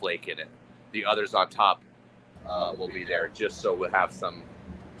having the flake in it. The others on top will be there just so we'll have some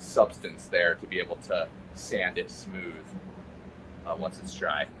substance there to be able to sand it smooth once it's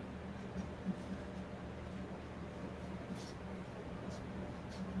dry.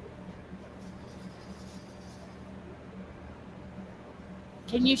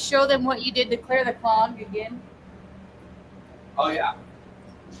 Can you show them what you did to clear the clog again? Oh yeah,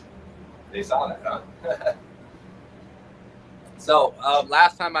 they saw that, huh? So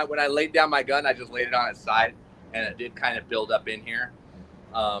last time when I laid down my gun, I just laid it on its side, and it did kind of build up in here.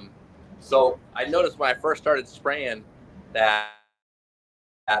 So I noticed when I first started spraying that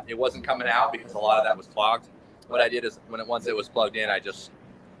it wasn't coming out because a lot of that was clogged. What I did is once it was plugged in, I just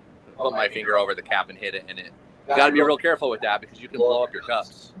put my finger over the cap and hit it, and you got to be real careful with that because you can blow up your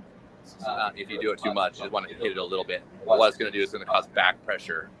cups if you do it too much. You just want to hit it a little bit. What it's going to do is going to cause back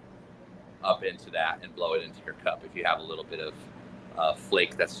pressure up into that and blow it into your cup if you have a little bit of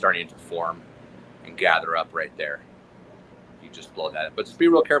flake that's starting to form and gather up right there. You just blow that in. But just be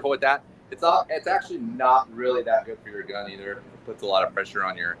real careful with that. It's actually not really that good for your gun either. It puts a lot of pressure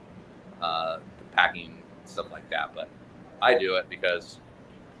on your the packing stuff like that. But I do it because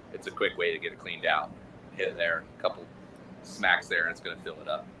it's a quick way to get it cleaned out. Hit it there, a couple smacks there, and it's going to fill it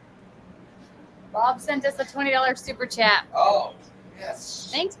up. Bob sent us a $20 super chat. Oh, yes.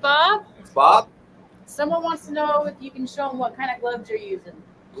 Thanks, Bob. Thanks, Bob. Someone wants to know if you can show them what kind of gloves you're using.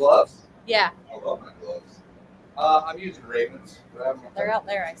 Gloves? Yeah. I love my gloves. I'm using Ravens. They're out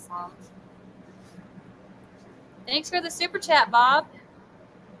there. I saw them. Thanks for the super chat, Bob.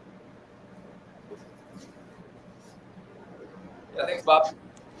 Yeah, thanks, Bob.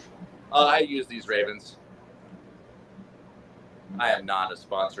 I use these Ravens. I am not a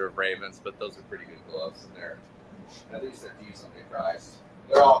sponsor of Ravens, but those are pretty good gloves. And they're at least they're decently priced.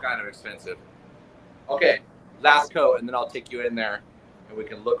 They're all kind of expensive. Okay, last coat, and then I'll take you in there, and we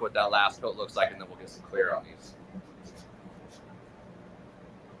can look what that last coat looks like, and then we'll get some clear on these.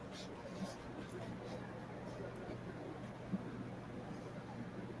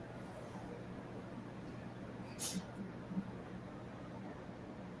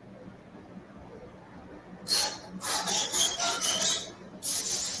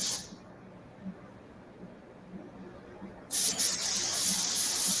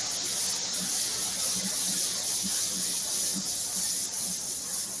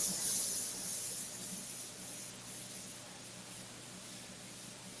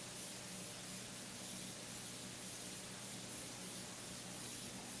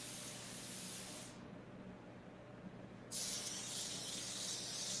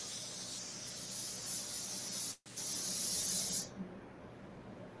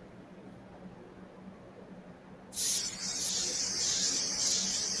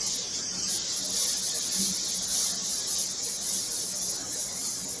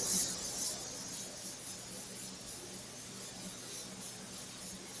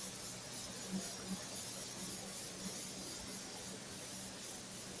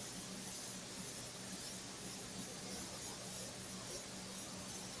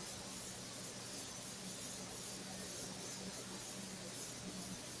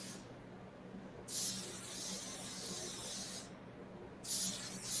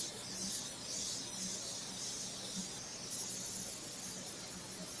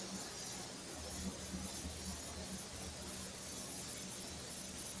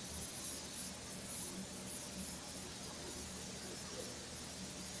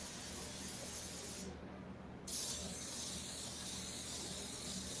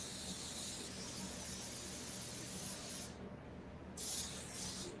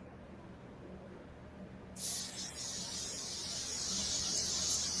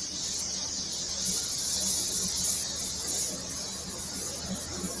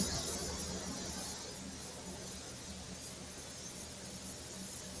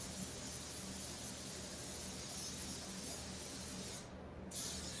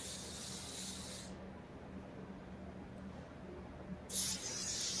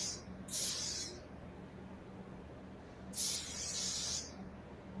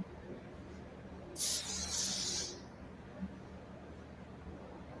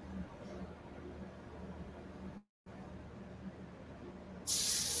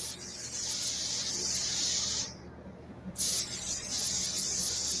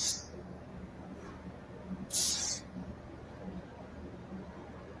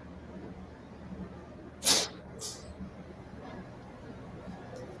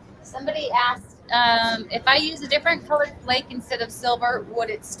 Somebody asked if I use a different colored flake instead of silver,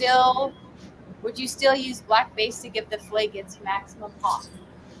 would you still use black base to give the flake its maximum pop?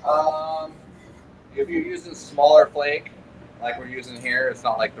 If you're using smaller flake, like we're using here, it's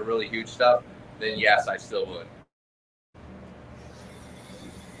not like the really huge stuff, then yes, I still would.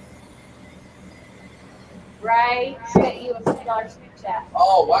 Right, sent you a $50 super chat.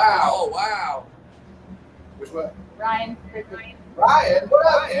 Oh wow! Oh wow! Which one? Ryan. Ryan, what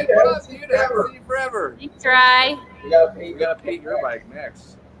up, man? What up, dude? I haven't seen you forever. Thanks, Ryan. We gotta paint your bike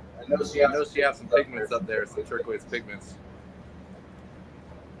next. I know she has some pigments up there, some turquoise pigments.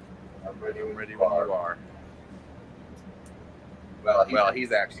 I'm ready when you are. Well,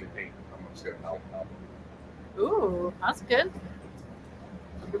 he's actually painting. I'm just gonna help. Ooh, that's good.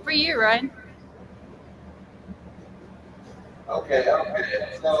 Good for you, Ryan. Okay.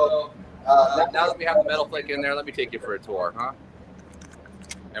 So now that we have the metal flake in there, let me take you for a tour, huh?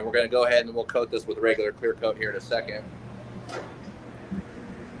 And we're going to go ahead and we'll coat this with regular clear coat here in a second.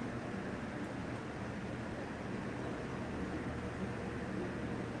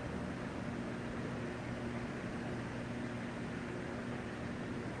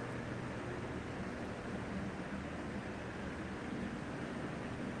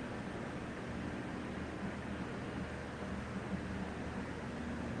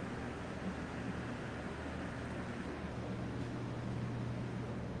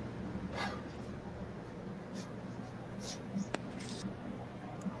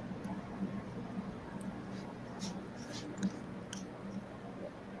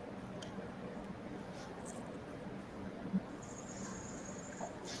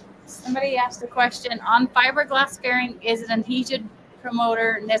 Somebody asked a question on fiberglass fairing. Is an adhesion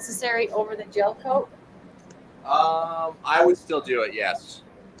promoter necessary over the gel coat? I would still do it. Yes.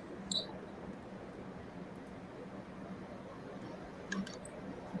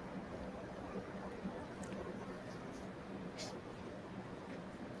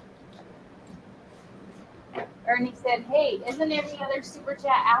 Ernie said, "Hey, isn't every other super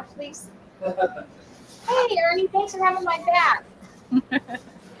chat Ashley's?" Hey, Ernie, thanks for having my back.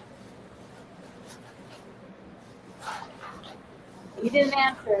 You didn't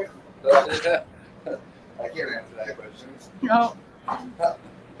answer. I can't answer that question. No.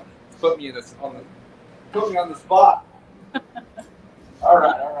 Put me on the spot. All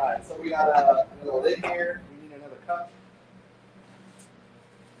right. So we got another lid here. We need another cup.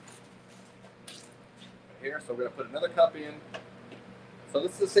 Here, so we're gonna put another cup in. So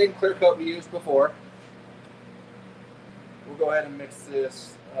this is the same clear coat we used before. We'll go ahead and mix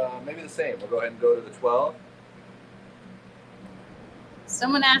this, maybe the same. We'll go ahead and go to the 12.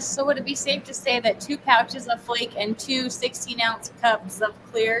 Someone asked, so would it be safe to say that 2 pouches of Flake and 2 16-ounce cups of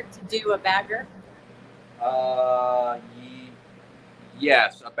clear to do a bagger?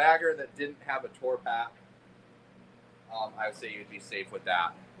 Yes, a bagger that didn't have a tour pack. I would say you'd be safe with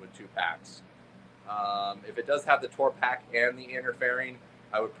that, with 2 packs. If it does have the tour pack and the inner fairing,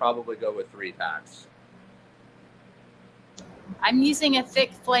 I would probably go with 3 packs. I'm using a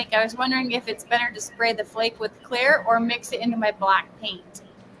thick flake. I was wondering if it's better to spray the flake with clear or mix it into my black paint.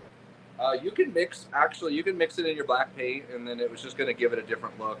 You can mix it in your black paint, and then it was just going to give it a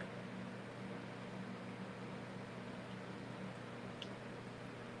different look.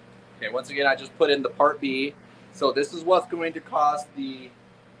 Okay, once again, I just put in the part B. So this is what's going to cause the,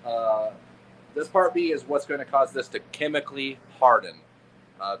 this part B is what's going to cause this to chemically harden.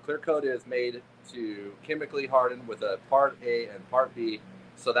 Clear coat is made to chemically harden with a part A and part B,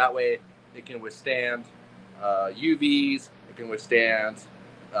 so that way it can withstand UVs, it can withstand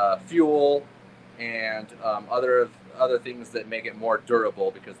fuel, and other things that make it more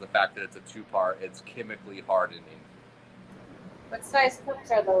durable, because the fact that it's a 2-part, it's chemically hardening. What size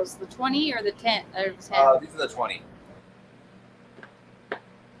cups are those? The 20 or the 10? Or 10? These are the 20.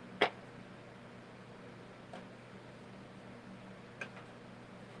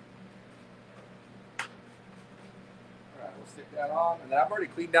 Stick that on, and then I've already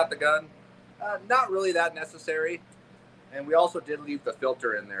cleaned out the gun. Not really that necessary, and we also did leave the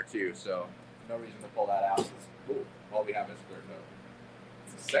filter in there too, so no reason to pull that out. Ooh, all we have is clear coat.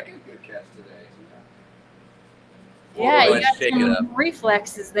 It's the second good catch today. Yeah, you got some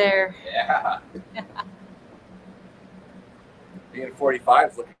reflexes there. Yeah. Being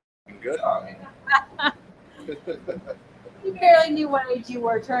 45 is looking good on me. You barely knew what age you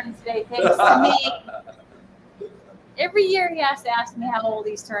were turning today, thanks to me. Every year he has to ask me how old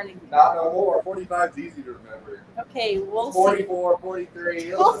he's turning. Not no more. 45 is easy to remember. Okay, we'll 44, see. 43,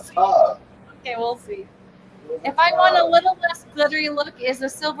 we'll see. Tough. Okay, we'll see. If I want a little less glittery look, is a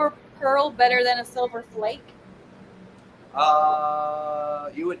silver pearl better than a silver flake?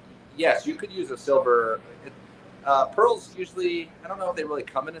 Yes, you could use a silver. Pearls usually, I don't know if they really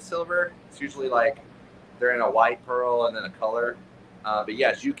come in a silver. It's usually like they're in a white pearl and then a color. But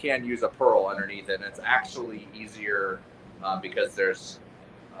yes, you can use a pearl underneath it, and it's actually easier because there's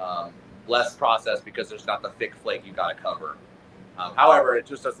less process, because there's not the thick flake you got to cover. However, it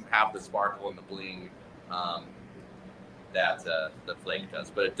just doesn't have the sparkle and the bling that the flake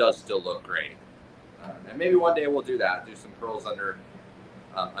does, but it does still look great. And maybe one day we'll do that, do some pearls under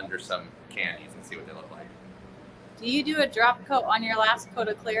some candies and see what they look like. Do you do a drop coat on your last coat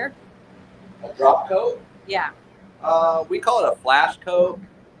of clear? A drop coat? Yeah. We call it a flash coat.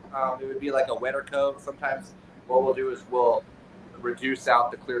 It would be like a wetter coat. Sometimes what we'll do is we'll reduce out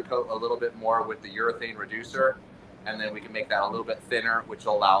the clear coat a little bit more with the urethane reducer, and then we can make that a little bit thinner, which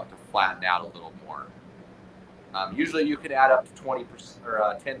will allow it to flatten out a little more. Usually you can add up to 20% or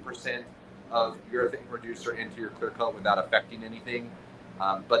 10% of urethane reducer into your clear coat without affecting anything,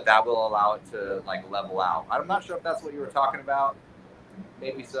 but that will allow it to like level out. I'm not sure if that's what you were talking about.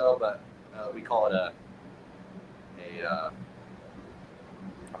 Maybe so, but we call it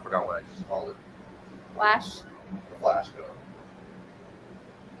I forgot what I just called it. Flash? A flash coat.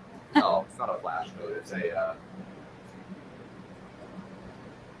 No, it's not a flash coat. It's a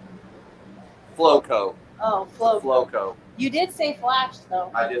flow coat. Oh, flow. Flow coat. You did say flash,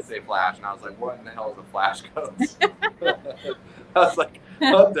 though. I did say flash, and I was like, what in the hell is a flash coat? I was like,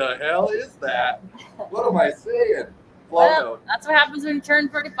 what the hell is that? What am I saying? Flow coat. That's what happens when you turn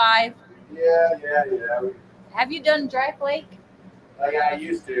 35. Yeah. Have you done dry flake? Like I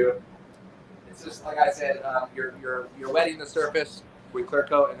used to. It's just like I said, you're wetting the surface we clear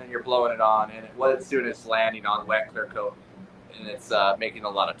coat, and then you're blowing it on, and what it's doing is landing on wet clear coat, and it's making a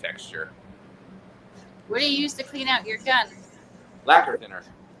lot of texture. What do you use to clean out your gun? Lacquer thinner.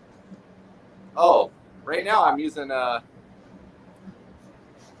 Oh, right now I'm using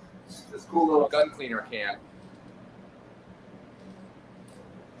this cool little gun cleaner can.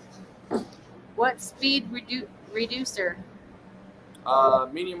 What speed reducer?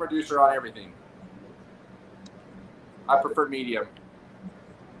 Medium reducer on everything. I prefer medium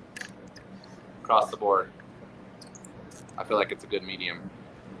across the board. I feel like it's a good medium.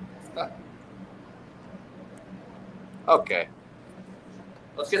 Okay.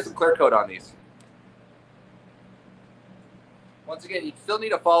 Let's get some clear coat on these. Once again, you still need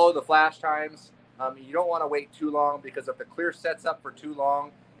to follow the flash times. You don't want to wait too long, because if the clear sets up for too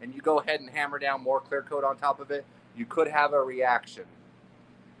long and you go ahead and hammer down more clear coat on top of it, you could have a reaction,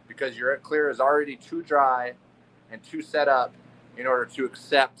 because your clear is already too dry and too set up in order to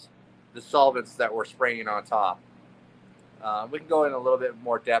accept the solvents that we're spraying on top. We can go in a little bit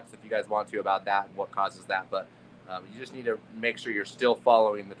more depth if you guys want to about that and what causes that, but you just need to make sure you're still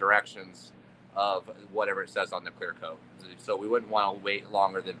following the directions of whatever it says on the clear coat. So we wouldn't want to wait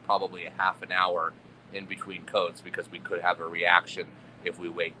longer than probably a half an hour in between coats, because we could have a reaction if we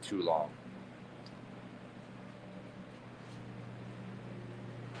wait too long.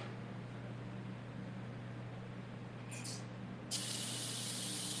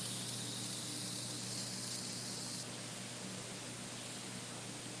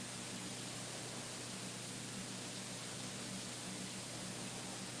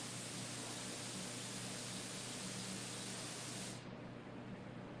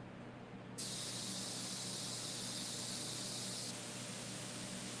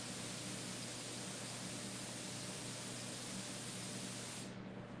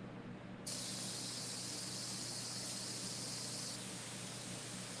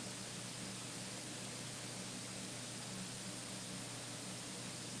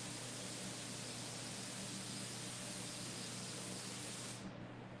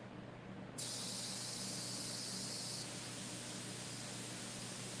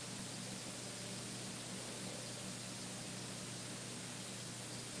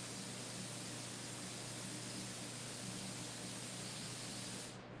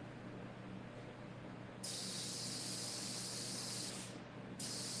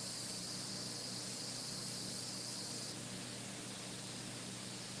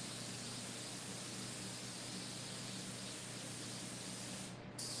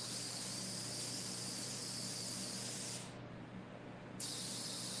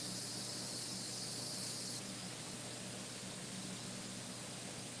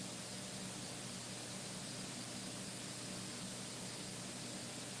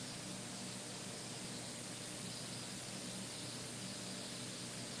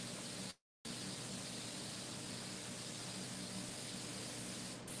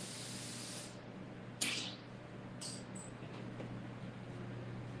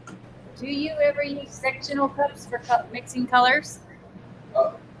 Do you ever use sectional cups for mixing colors?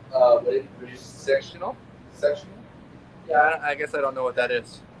 What did you sectional? Sectional? Yeah, I guess I don't know what that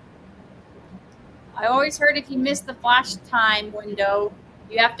is. I always heard if you miss the flash time window,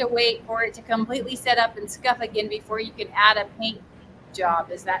 you have to wait for it to completely set up and scuff again before you can add a paint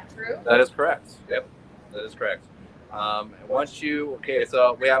job. Is that true? That is correct. Yep, that is correct. Once you, okay,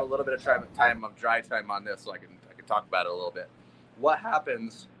 so we have a little bit of time of dry time on this, so I can talk about it a little bit. What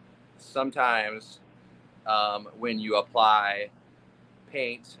happens sometimes when you apply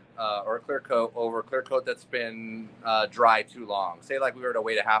paint or clear coat over clear coat that's been dry too long? Say like we were to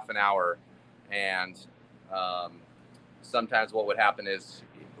wait a half an hour, and sometimes what would happen is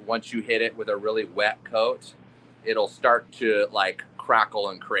once you hit it with a really wet coat, it'll start to like crackle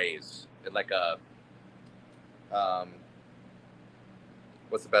and craze. It like a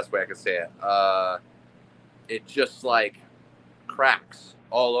what's the best way I could say it? It just like cracks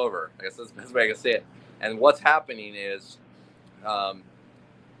all over. I guess that's the best way I can say it. And what's happening is,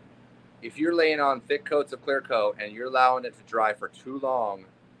 if you're laying on thick coats of clear coat and you're allowing it to dry for too long,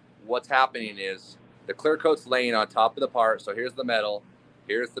 what's happening is the clear coat's laying on top of the part. So here's the metal,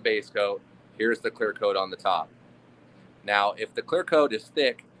 here's the base coat, here's the clear coat on the top. Now, if the clear coat is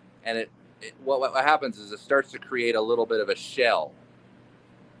thick, and what happens is it starts to create a little bit of a shell.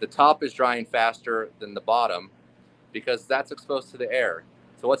 The top is drying faster than the bottom because that's exposed to the air.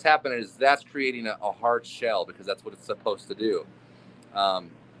 So what's happening is that's creating a hard shell, because that's what it's supposed to do.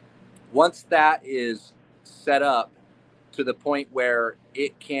 Once that is set up to the point where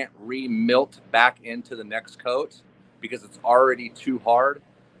it can't re-melt back into the next coat because it's already too hard,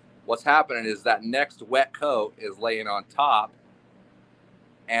 what's happening is that next wet coat is laying on top,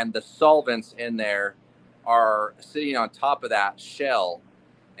 and the solvents in there are sitting on top of that shell.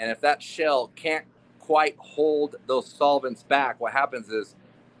 And if that shell can't quite hold those solvents back, what happens is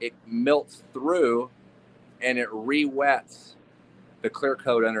it melts through and it re-wets the clear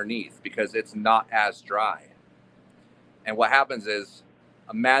coat underneath because it's not as dry. And what happens is,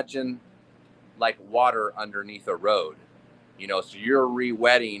 imagine like water underneath a road, you know, so you're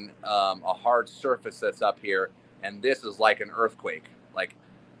re-wetting a hard surface that's up here, and this is like an earthquake. Like,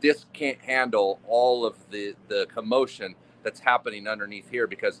 this can't handle all of the commotion that's happening underneath here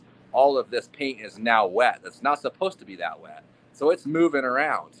because all of this paint is now wet. That's not supposed to be that wet. So it's moving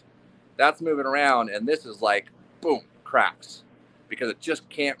around. That's moving around, and this is like, boom, cracks, because it just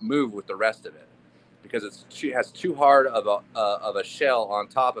can't move with the rest of it because it has too hard of a shell on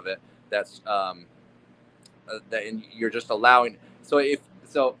top of it. That's that, and you're just allowing. So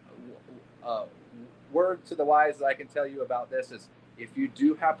word to the wise that I can tell you about this is, if you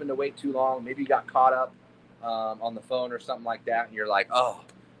do happen to wait too long, maybe you got caught up on the phone or something like that, and you're like, oh,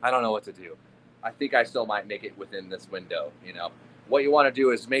 I don't know what to do. I think I still might make it within this window. You know, what you want to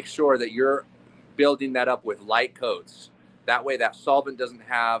do is make sure that you're building that up with light coats. That way that solvent doesn't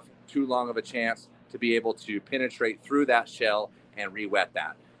have too long of a chance to be able to penetrate through that shell and re-wet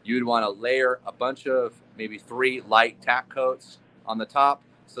that. You'd want to layer a bunch of maybe 3 light tack coats on the top,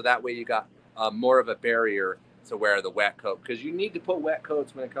 so that way you got more of a barrier to wear the wet coat, because you need to put wet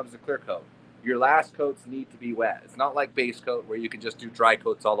coats when it comes to clear coat. Your last coats need to be wet. It's not like base coat where you can just do dry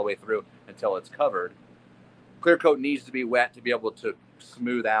coats all the way through until it's covered. Clear coat needs to be wet to be able to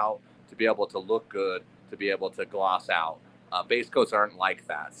smooth out, to be able to look good, to be able to gloss out. Base coats aren't like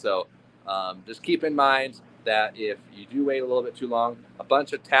that. So just keep in mind that if you do wait a little bit too long, a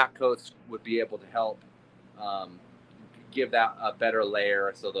bunch of tack coats would be able to help give that a better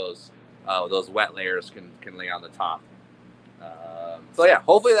layer, so those wet layers can lay on the top. So yeah,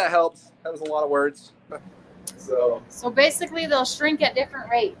 hopefully that helps. That was a lot of words. So basically they'll shrink at different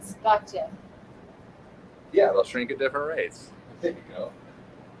rates. Gotcha. Yeah, they'll shrink at different rates. There you go.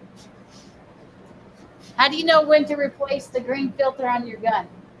 How do you know when to replace the green filter on your gun?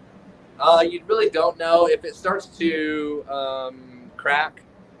 You really don't know if it starts to crack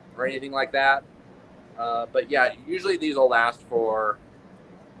or anything like that. But yeah, usually these will last for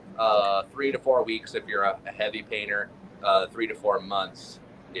 3 to 4 weeks if you're a heavy painter, 3 to 4 months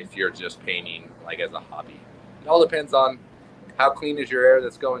if you're just painting like as a hobby. It all depends on how clean is your air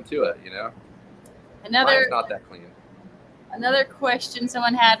that's going to it, you know? Mine's not that clean. Another question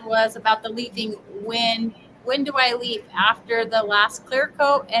someone had was about the leafing. When do I leaf? After the last clear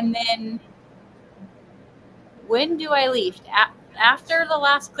coat? And then when do I leaf? After the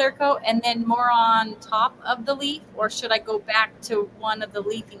last clear coat and then more on top of the leaf? Or should I go back to one of the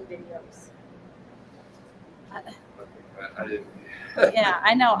leafing videos? I didn't. Yeah,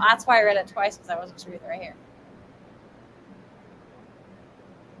 I know. That's why I read it twice, because I wasn't sure either. Right here.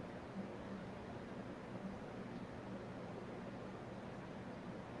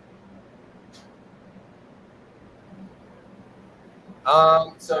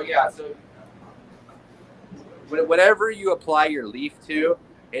 So whenever you apply your leaf to,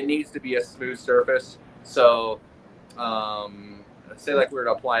 it needs to be a smooth surface. So say like we're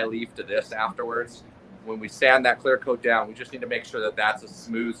to apply a leaf to this afterwards. When we sand that clear coat down, we just need to make sure that that's a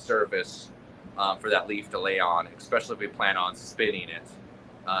smooth surface for that leaf to lay on, especially if we plan on spinning it,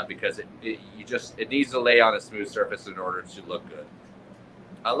 because it needs to lay on a smooth surface in order to look good.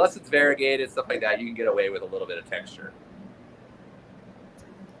 Unless it's variegated, stuff like that, you can get away with a little bit of texture.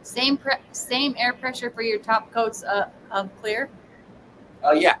 Same air pressure for your top coats of clear?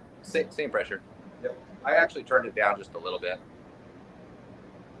 Yeah, same pressure. Yep. I actually turned it down just a little bit.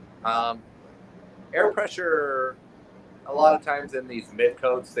 Air pressure, a lot of times in these mid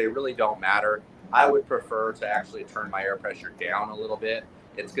coats, they really don't matter. I would prefer to actually turn my air pressure down a little bit.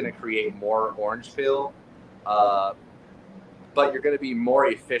 It's going to create more orange peel, but you're going to be more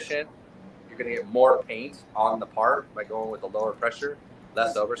efficient. You're going to get more paint on the part by going with a lower pressure,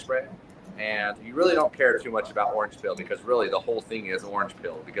 less overspray. And you really don't care too much about orange peel, because really the whole thing is orange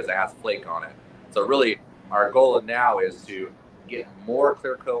peel because it has flake on it. So really our goal now is to get more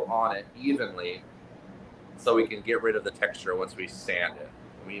clear coat on it evenly, so we can get rid of the texture once we sand it.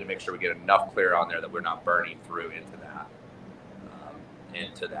 We need to make sure we get enough clear on there that we're not burning through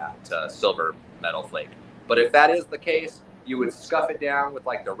into that silver metal flake. But if that is the case, you would scuff it down with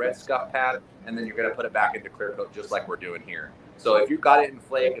like the red scuff pad, and then you're going to put it back into clear coat just like we're doing here. So if you've got it in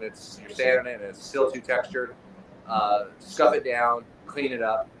flake and you're sanding it and it's still too textured, scuff it down, clean it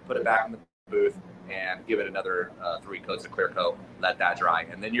up, put it back in the booth, and give it another 3 coats of clear coat. Let that dry,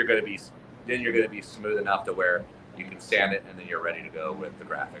 and then you're going to be smooth enough to where You can sand it, and then you're ready to go with the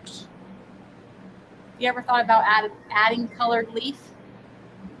graphics. You ever thought about adding colored leaf?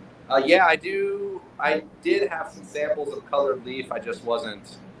 Yeah, I do. I did have some samples of colored leaf. I just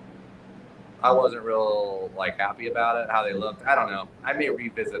wasn't real like happy about it, how they looked. I don't know. I may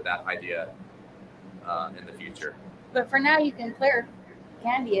revisit that idea in the future. But for now, you can clear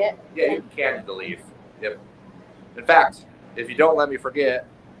candy it. Yeah, you can candy the leaf. Yep. In fact, if you don't let me forget,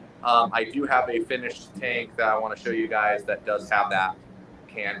 I do have a finished tank that I want to show you guys that does have that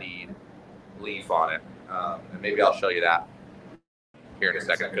candied leaf on it. And maybe I'll show you that here in a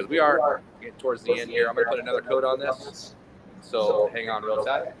second, because we are getting towards the end here. I'm going to put another coat on this, so hang on real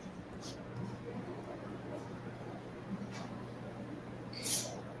tight.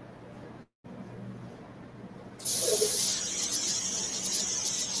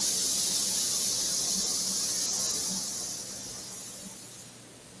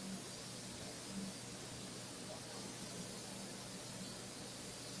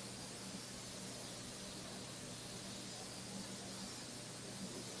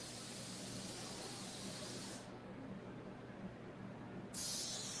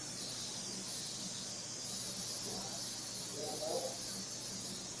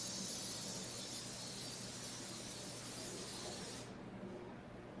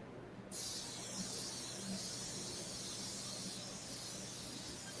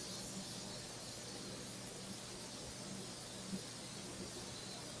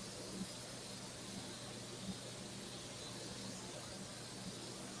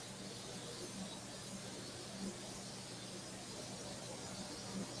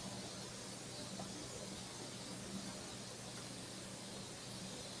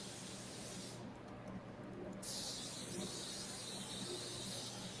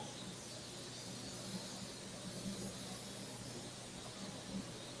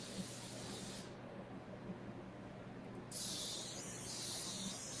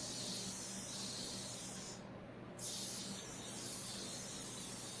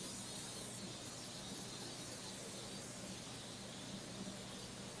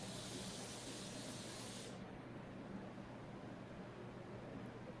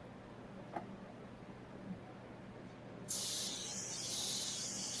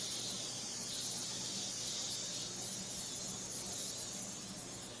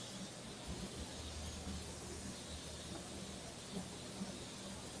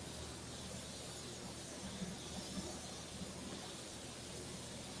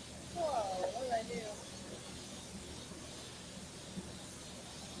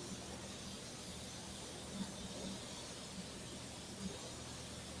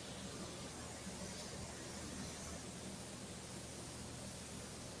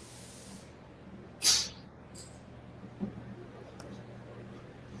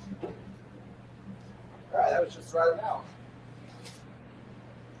 All right, that was just right now.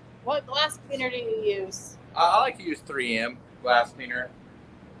 What glass cleaner do you use? I like to use 3M glass cleaner.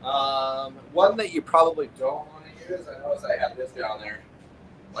 One that you probably don't want to use, I noticed I have this down there.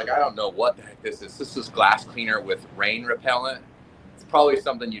 Like, I don't know what the heck this is. This is glass cleaner with rain repellent. It's probably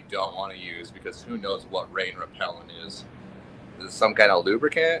something you don't want to use, because who knows what rain repellent is. Is it some kind of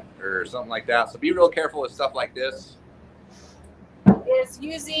lubricant or something like that? So be real careful with stuff like this. Is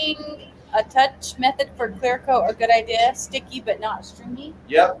using a touch method for clear coat a good idea? Sticky but not stringy?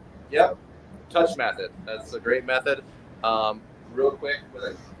 Yep. Touch method. That's a great method. Real quick,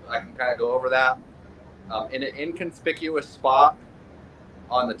 I can kind of go over that. In an inconspicuous spot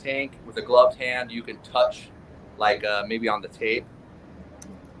on the tank with a gloved hand, you can touch, like maybe on the tape,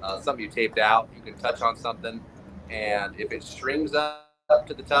 something you taped out. You can touch on something, and if it strings up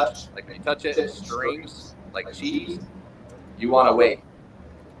to the touch, like when you touch it, it strings like cheese. You want to wait.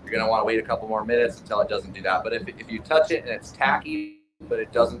 You're going to want to wait a couple more minutes until it doesn't do that. But if you touch it and it's tacky, but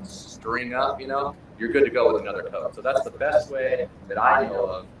it doesn't string up, you're good to go with another coat. So that's the best way that I know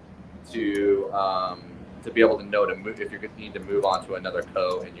of to be able to know to move if you need to move on to another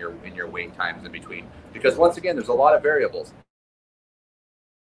coat in your wait times in between. Because once again, there's a lot of variables.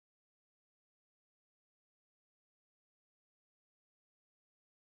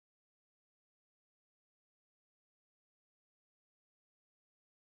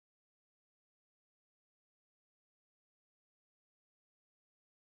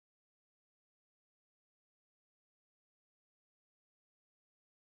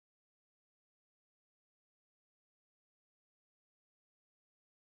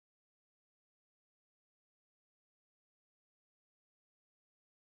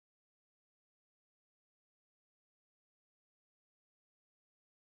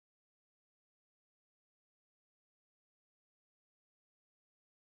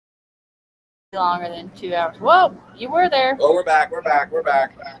 longer than 2 hours. Whoa, you were there. Oh, we're back. We're back. We're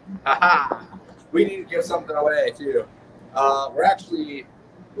back. Haha. We need to give something away too. We're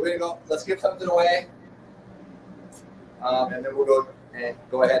gonna go. Let's give something away, and then we'll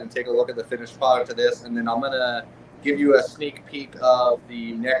go ahead and take a look at the finished product of this, and then I'm gonna give you a sneak peek of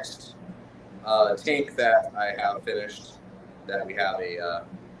the next tank that I have finished. That we have a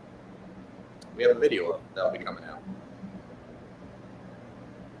video of that'll be coming out.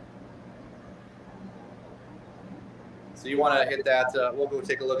 So you want to hit that? We'll go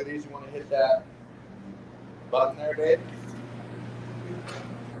take a look at these. You want to hit that button there, babe?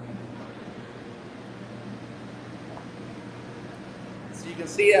 So you can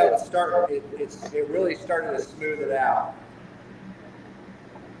see how it really started to smooth it out.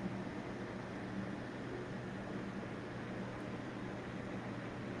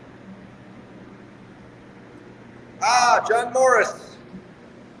 Ah, John Morris.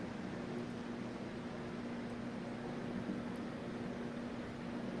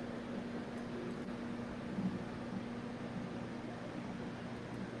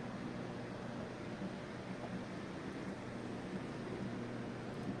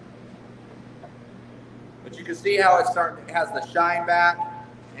 But you can see how it has the shine back,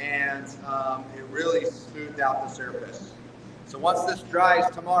 and it really smoothed out the surface. So once this dries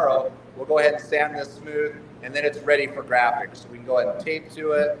tomorrow, we'll go ahead and sand this smooth, and then it's ready for graphics. We can go ahead and tape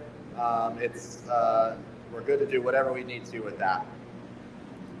to it. We're good to do whatever we need to with that.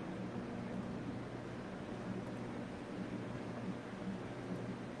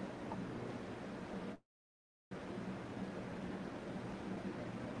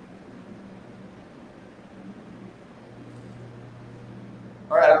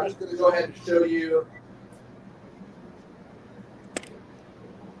 All right, I'm just going to go ahead and show you.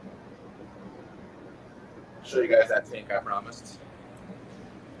 Show you guys that tank I promised.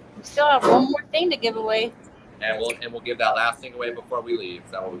 We still have one more thing to give away. And we'll give that last thing away before we leave.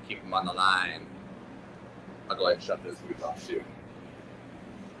 That way we keep them on the line. I'll go ahead and shut this booth off too.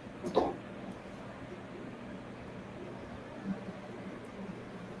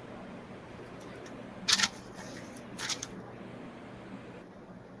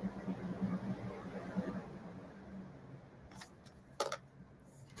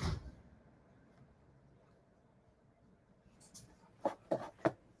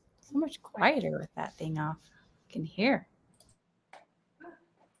 So much quieter with that thing off. I can hear.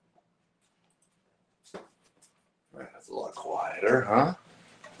 That's a lot quieter, huh?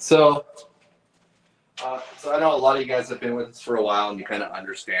 So I know a lot of you guys have been with us for a while, and you kind of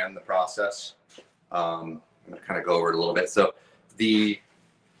understand the process. I'm gonna kind of go over it a little bit. So we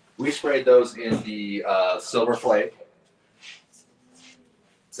sprayed those in the silver flake.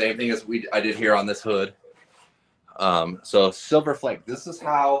 Same thing as I did here on this hood. So silver flake. This is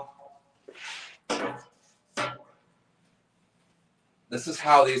how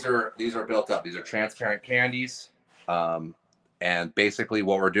these are built up. These are transparent candies. And basically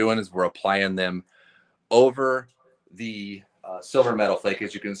what we're doing is we're applying them over the silver metal flake,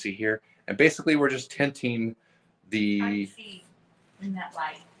 as you can see here. And basically we're just tinting the, see in that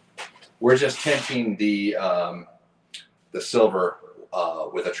light. We're just tinting the silver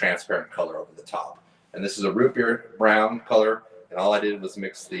with a transparent color over the top. And this is a root beer brown color. And all I did was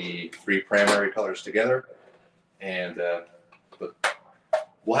mix the 3 primary colors together. And but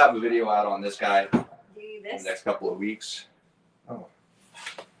we'll have a video out on this guy in the next couple of weeks. Oh,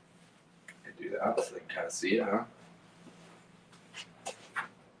 I can do that so they can kind of see it, huh?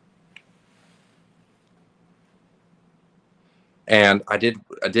 And I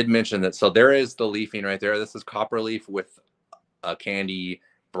did mention that. So there is the leafing right there. This is copper leaf with a candy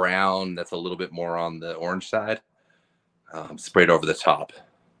brown that's a little bit more on the orange side, sprayed over the top.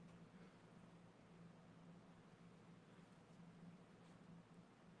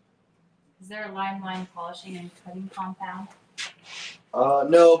 Is there a line polishing and cutting compound?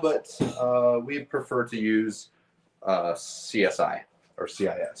 No, but we prefer to use CSI or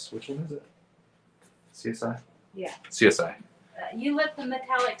CIS. Which one is it? CSI? Yeah. CSI. You let the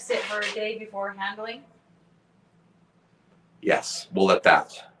metallic sit for a day before handling? Yes, we'll let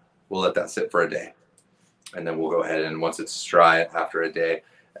that sit for a day. And then we'll go ahead, and once it's dry after a day,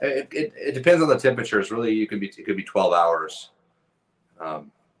 it depends on the temperatures. Really, it could be 12 hours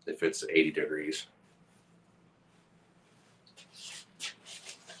if it's 80 degrees.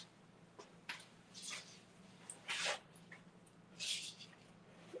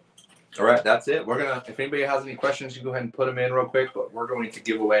 All right, that's it. If anybody has any questions, you go ahead and put them in real quick. But we're going to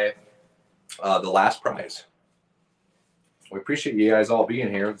give away the last prize. We appreciate you guys all being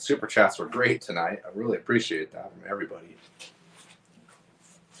here. The super chats were great tonight. I really appreciate that from everybody.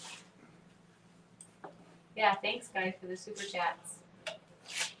 Yeah, thanks guys for the super chats.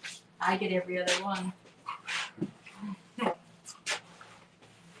 I get every other one.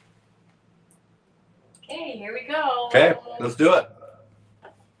 Okay, here we go. Okay, let's do it.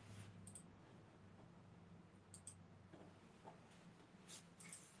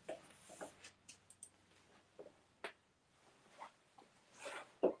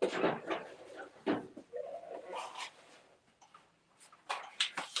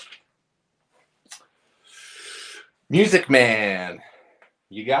 Music Man,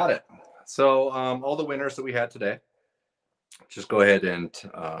 you got it. So all the winners that we had today, just go ahead and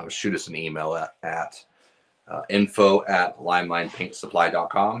shoot us an email at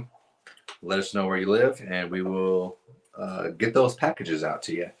info@limelinepaintsupply.com. Let us know where you live, and we will get those packages out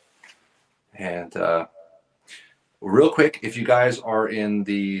to you. And real quick, if you guys are in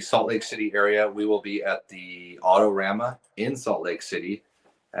the Salt Lake City area, we will be at the Autorama in Salt Lake City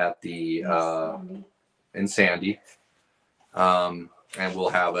at the in Sandy. And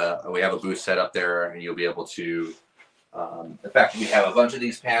we have a booth set up there, and you'll be able to. In fact, we have a bunch of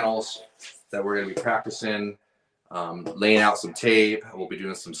these panels that we're going to be practicing, laying out some tape. We'll be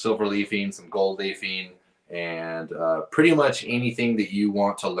doing some silver leafing, some gold leafing, and pretty much anything that you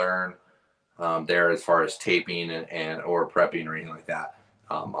want to learn there as far as taping and or prepping or anything like that.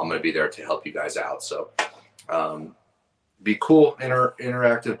 I'm going to be there to help you guys out. So be cool,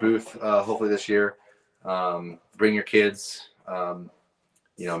 interactive booth hopefully this year. Bring your kids.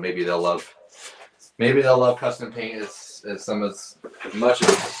 Maybe they'll love custom paint as much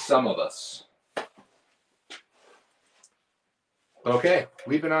as some of us. Okay,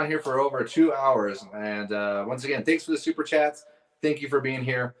 we've been on here for over 2 hours, and once again, thanks for the super chats. Thank you for being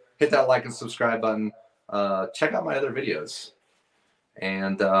here. Hit that like and subscribe button. Check out my other videos,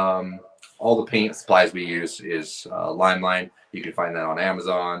 and all the paint supplies we use is Limelight. You can find that on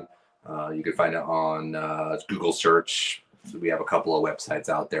Amazon. You can find it on Google search. So we have a couple of websites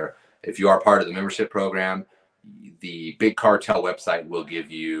out there. If you are part of the membership program, the Big Cartel website will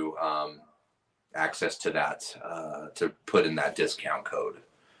give you access to that to put in that discount code.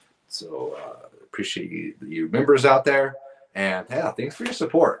 So appreciate you members out there, and yeah, thanks for your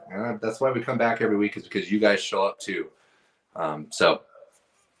support. That's why we come back every week, is because you guys show up too. So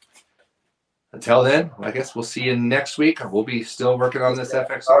until then, I guess we'll see you next week. We'll be still working on this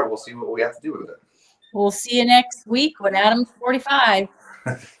FXR. We'll see what we have to do with it. We'll see you next week when Adam's 45.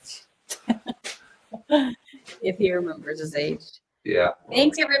 If he remembers his age. Yeah.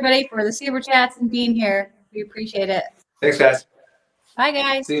 Thanks everybody for the super chats and being here. We appreciate it. Thanks, guys. Bye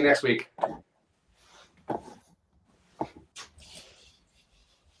guys. See you next week.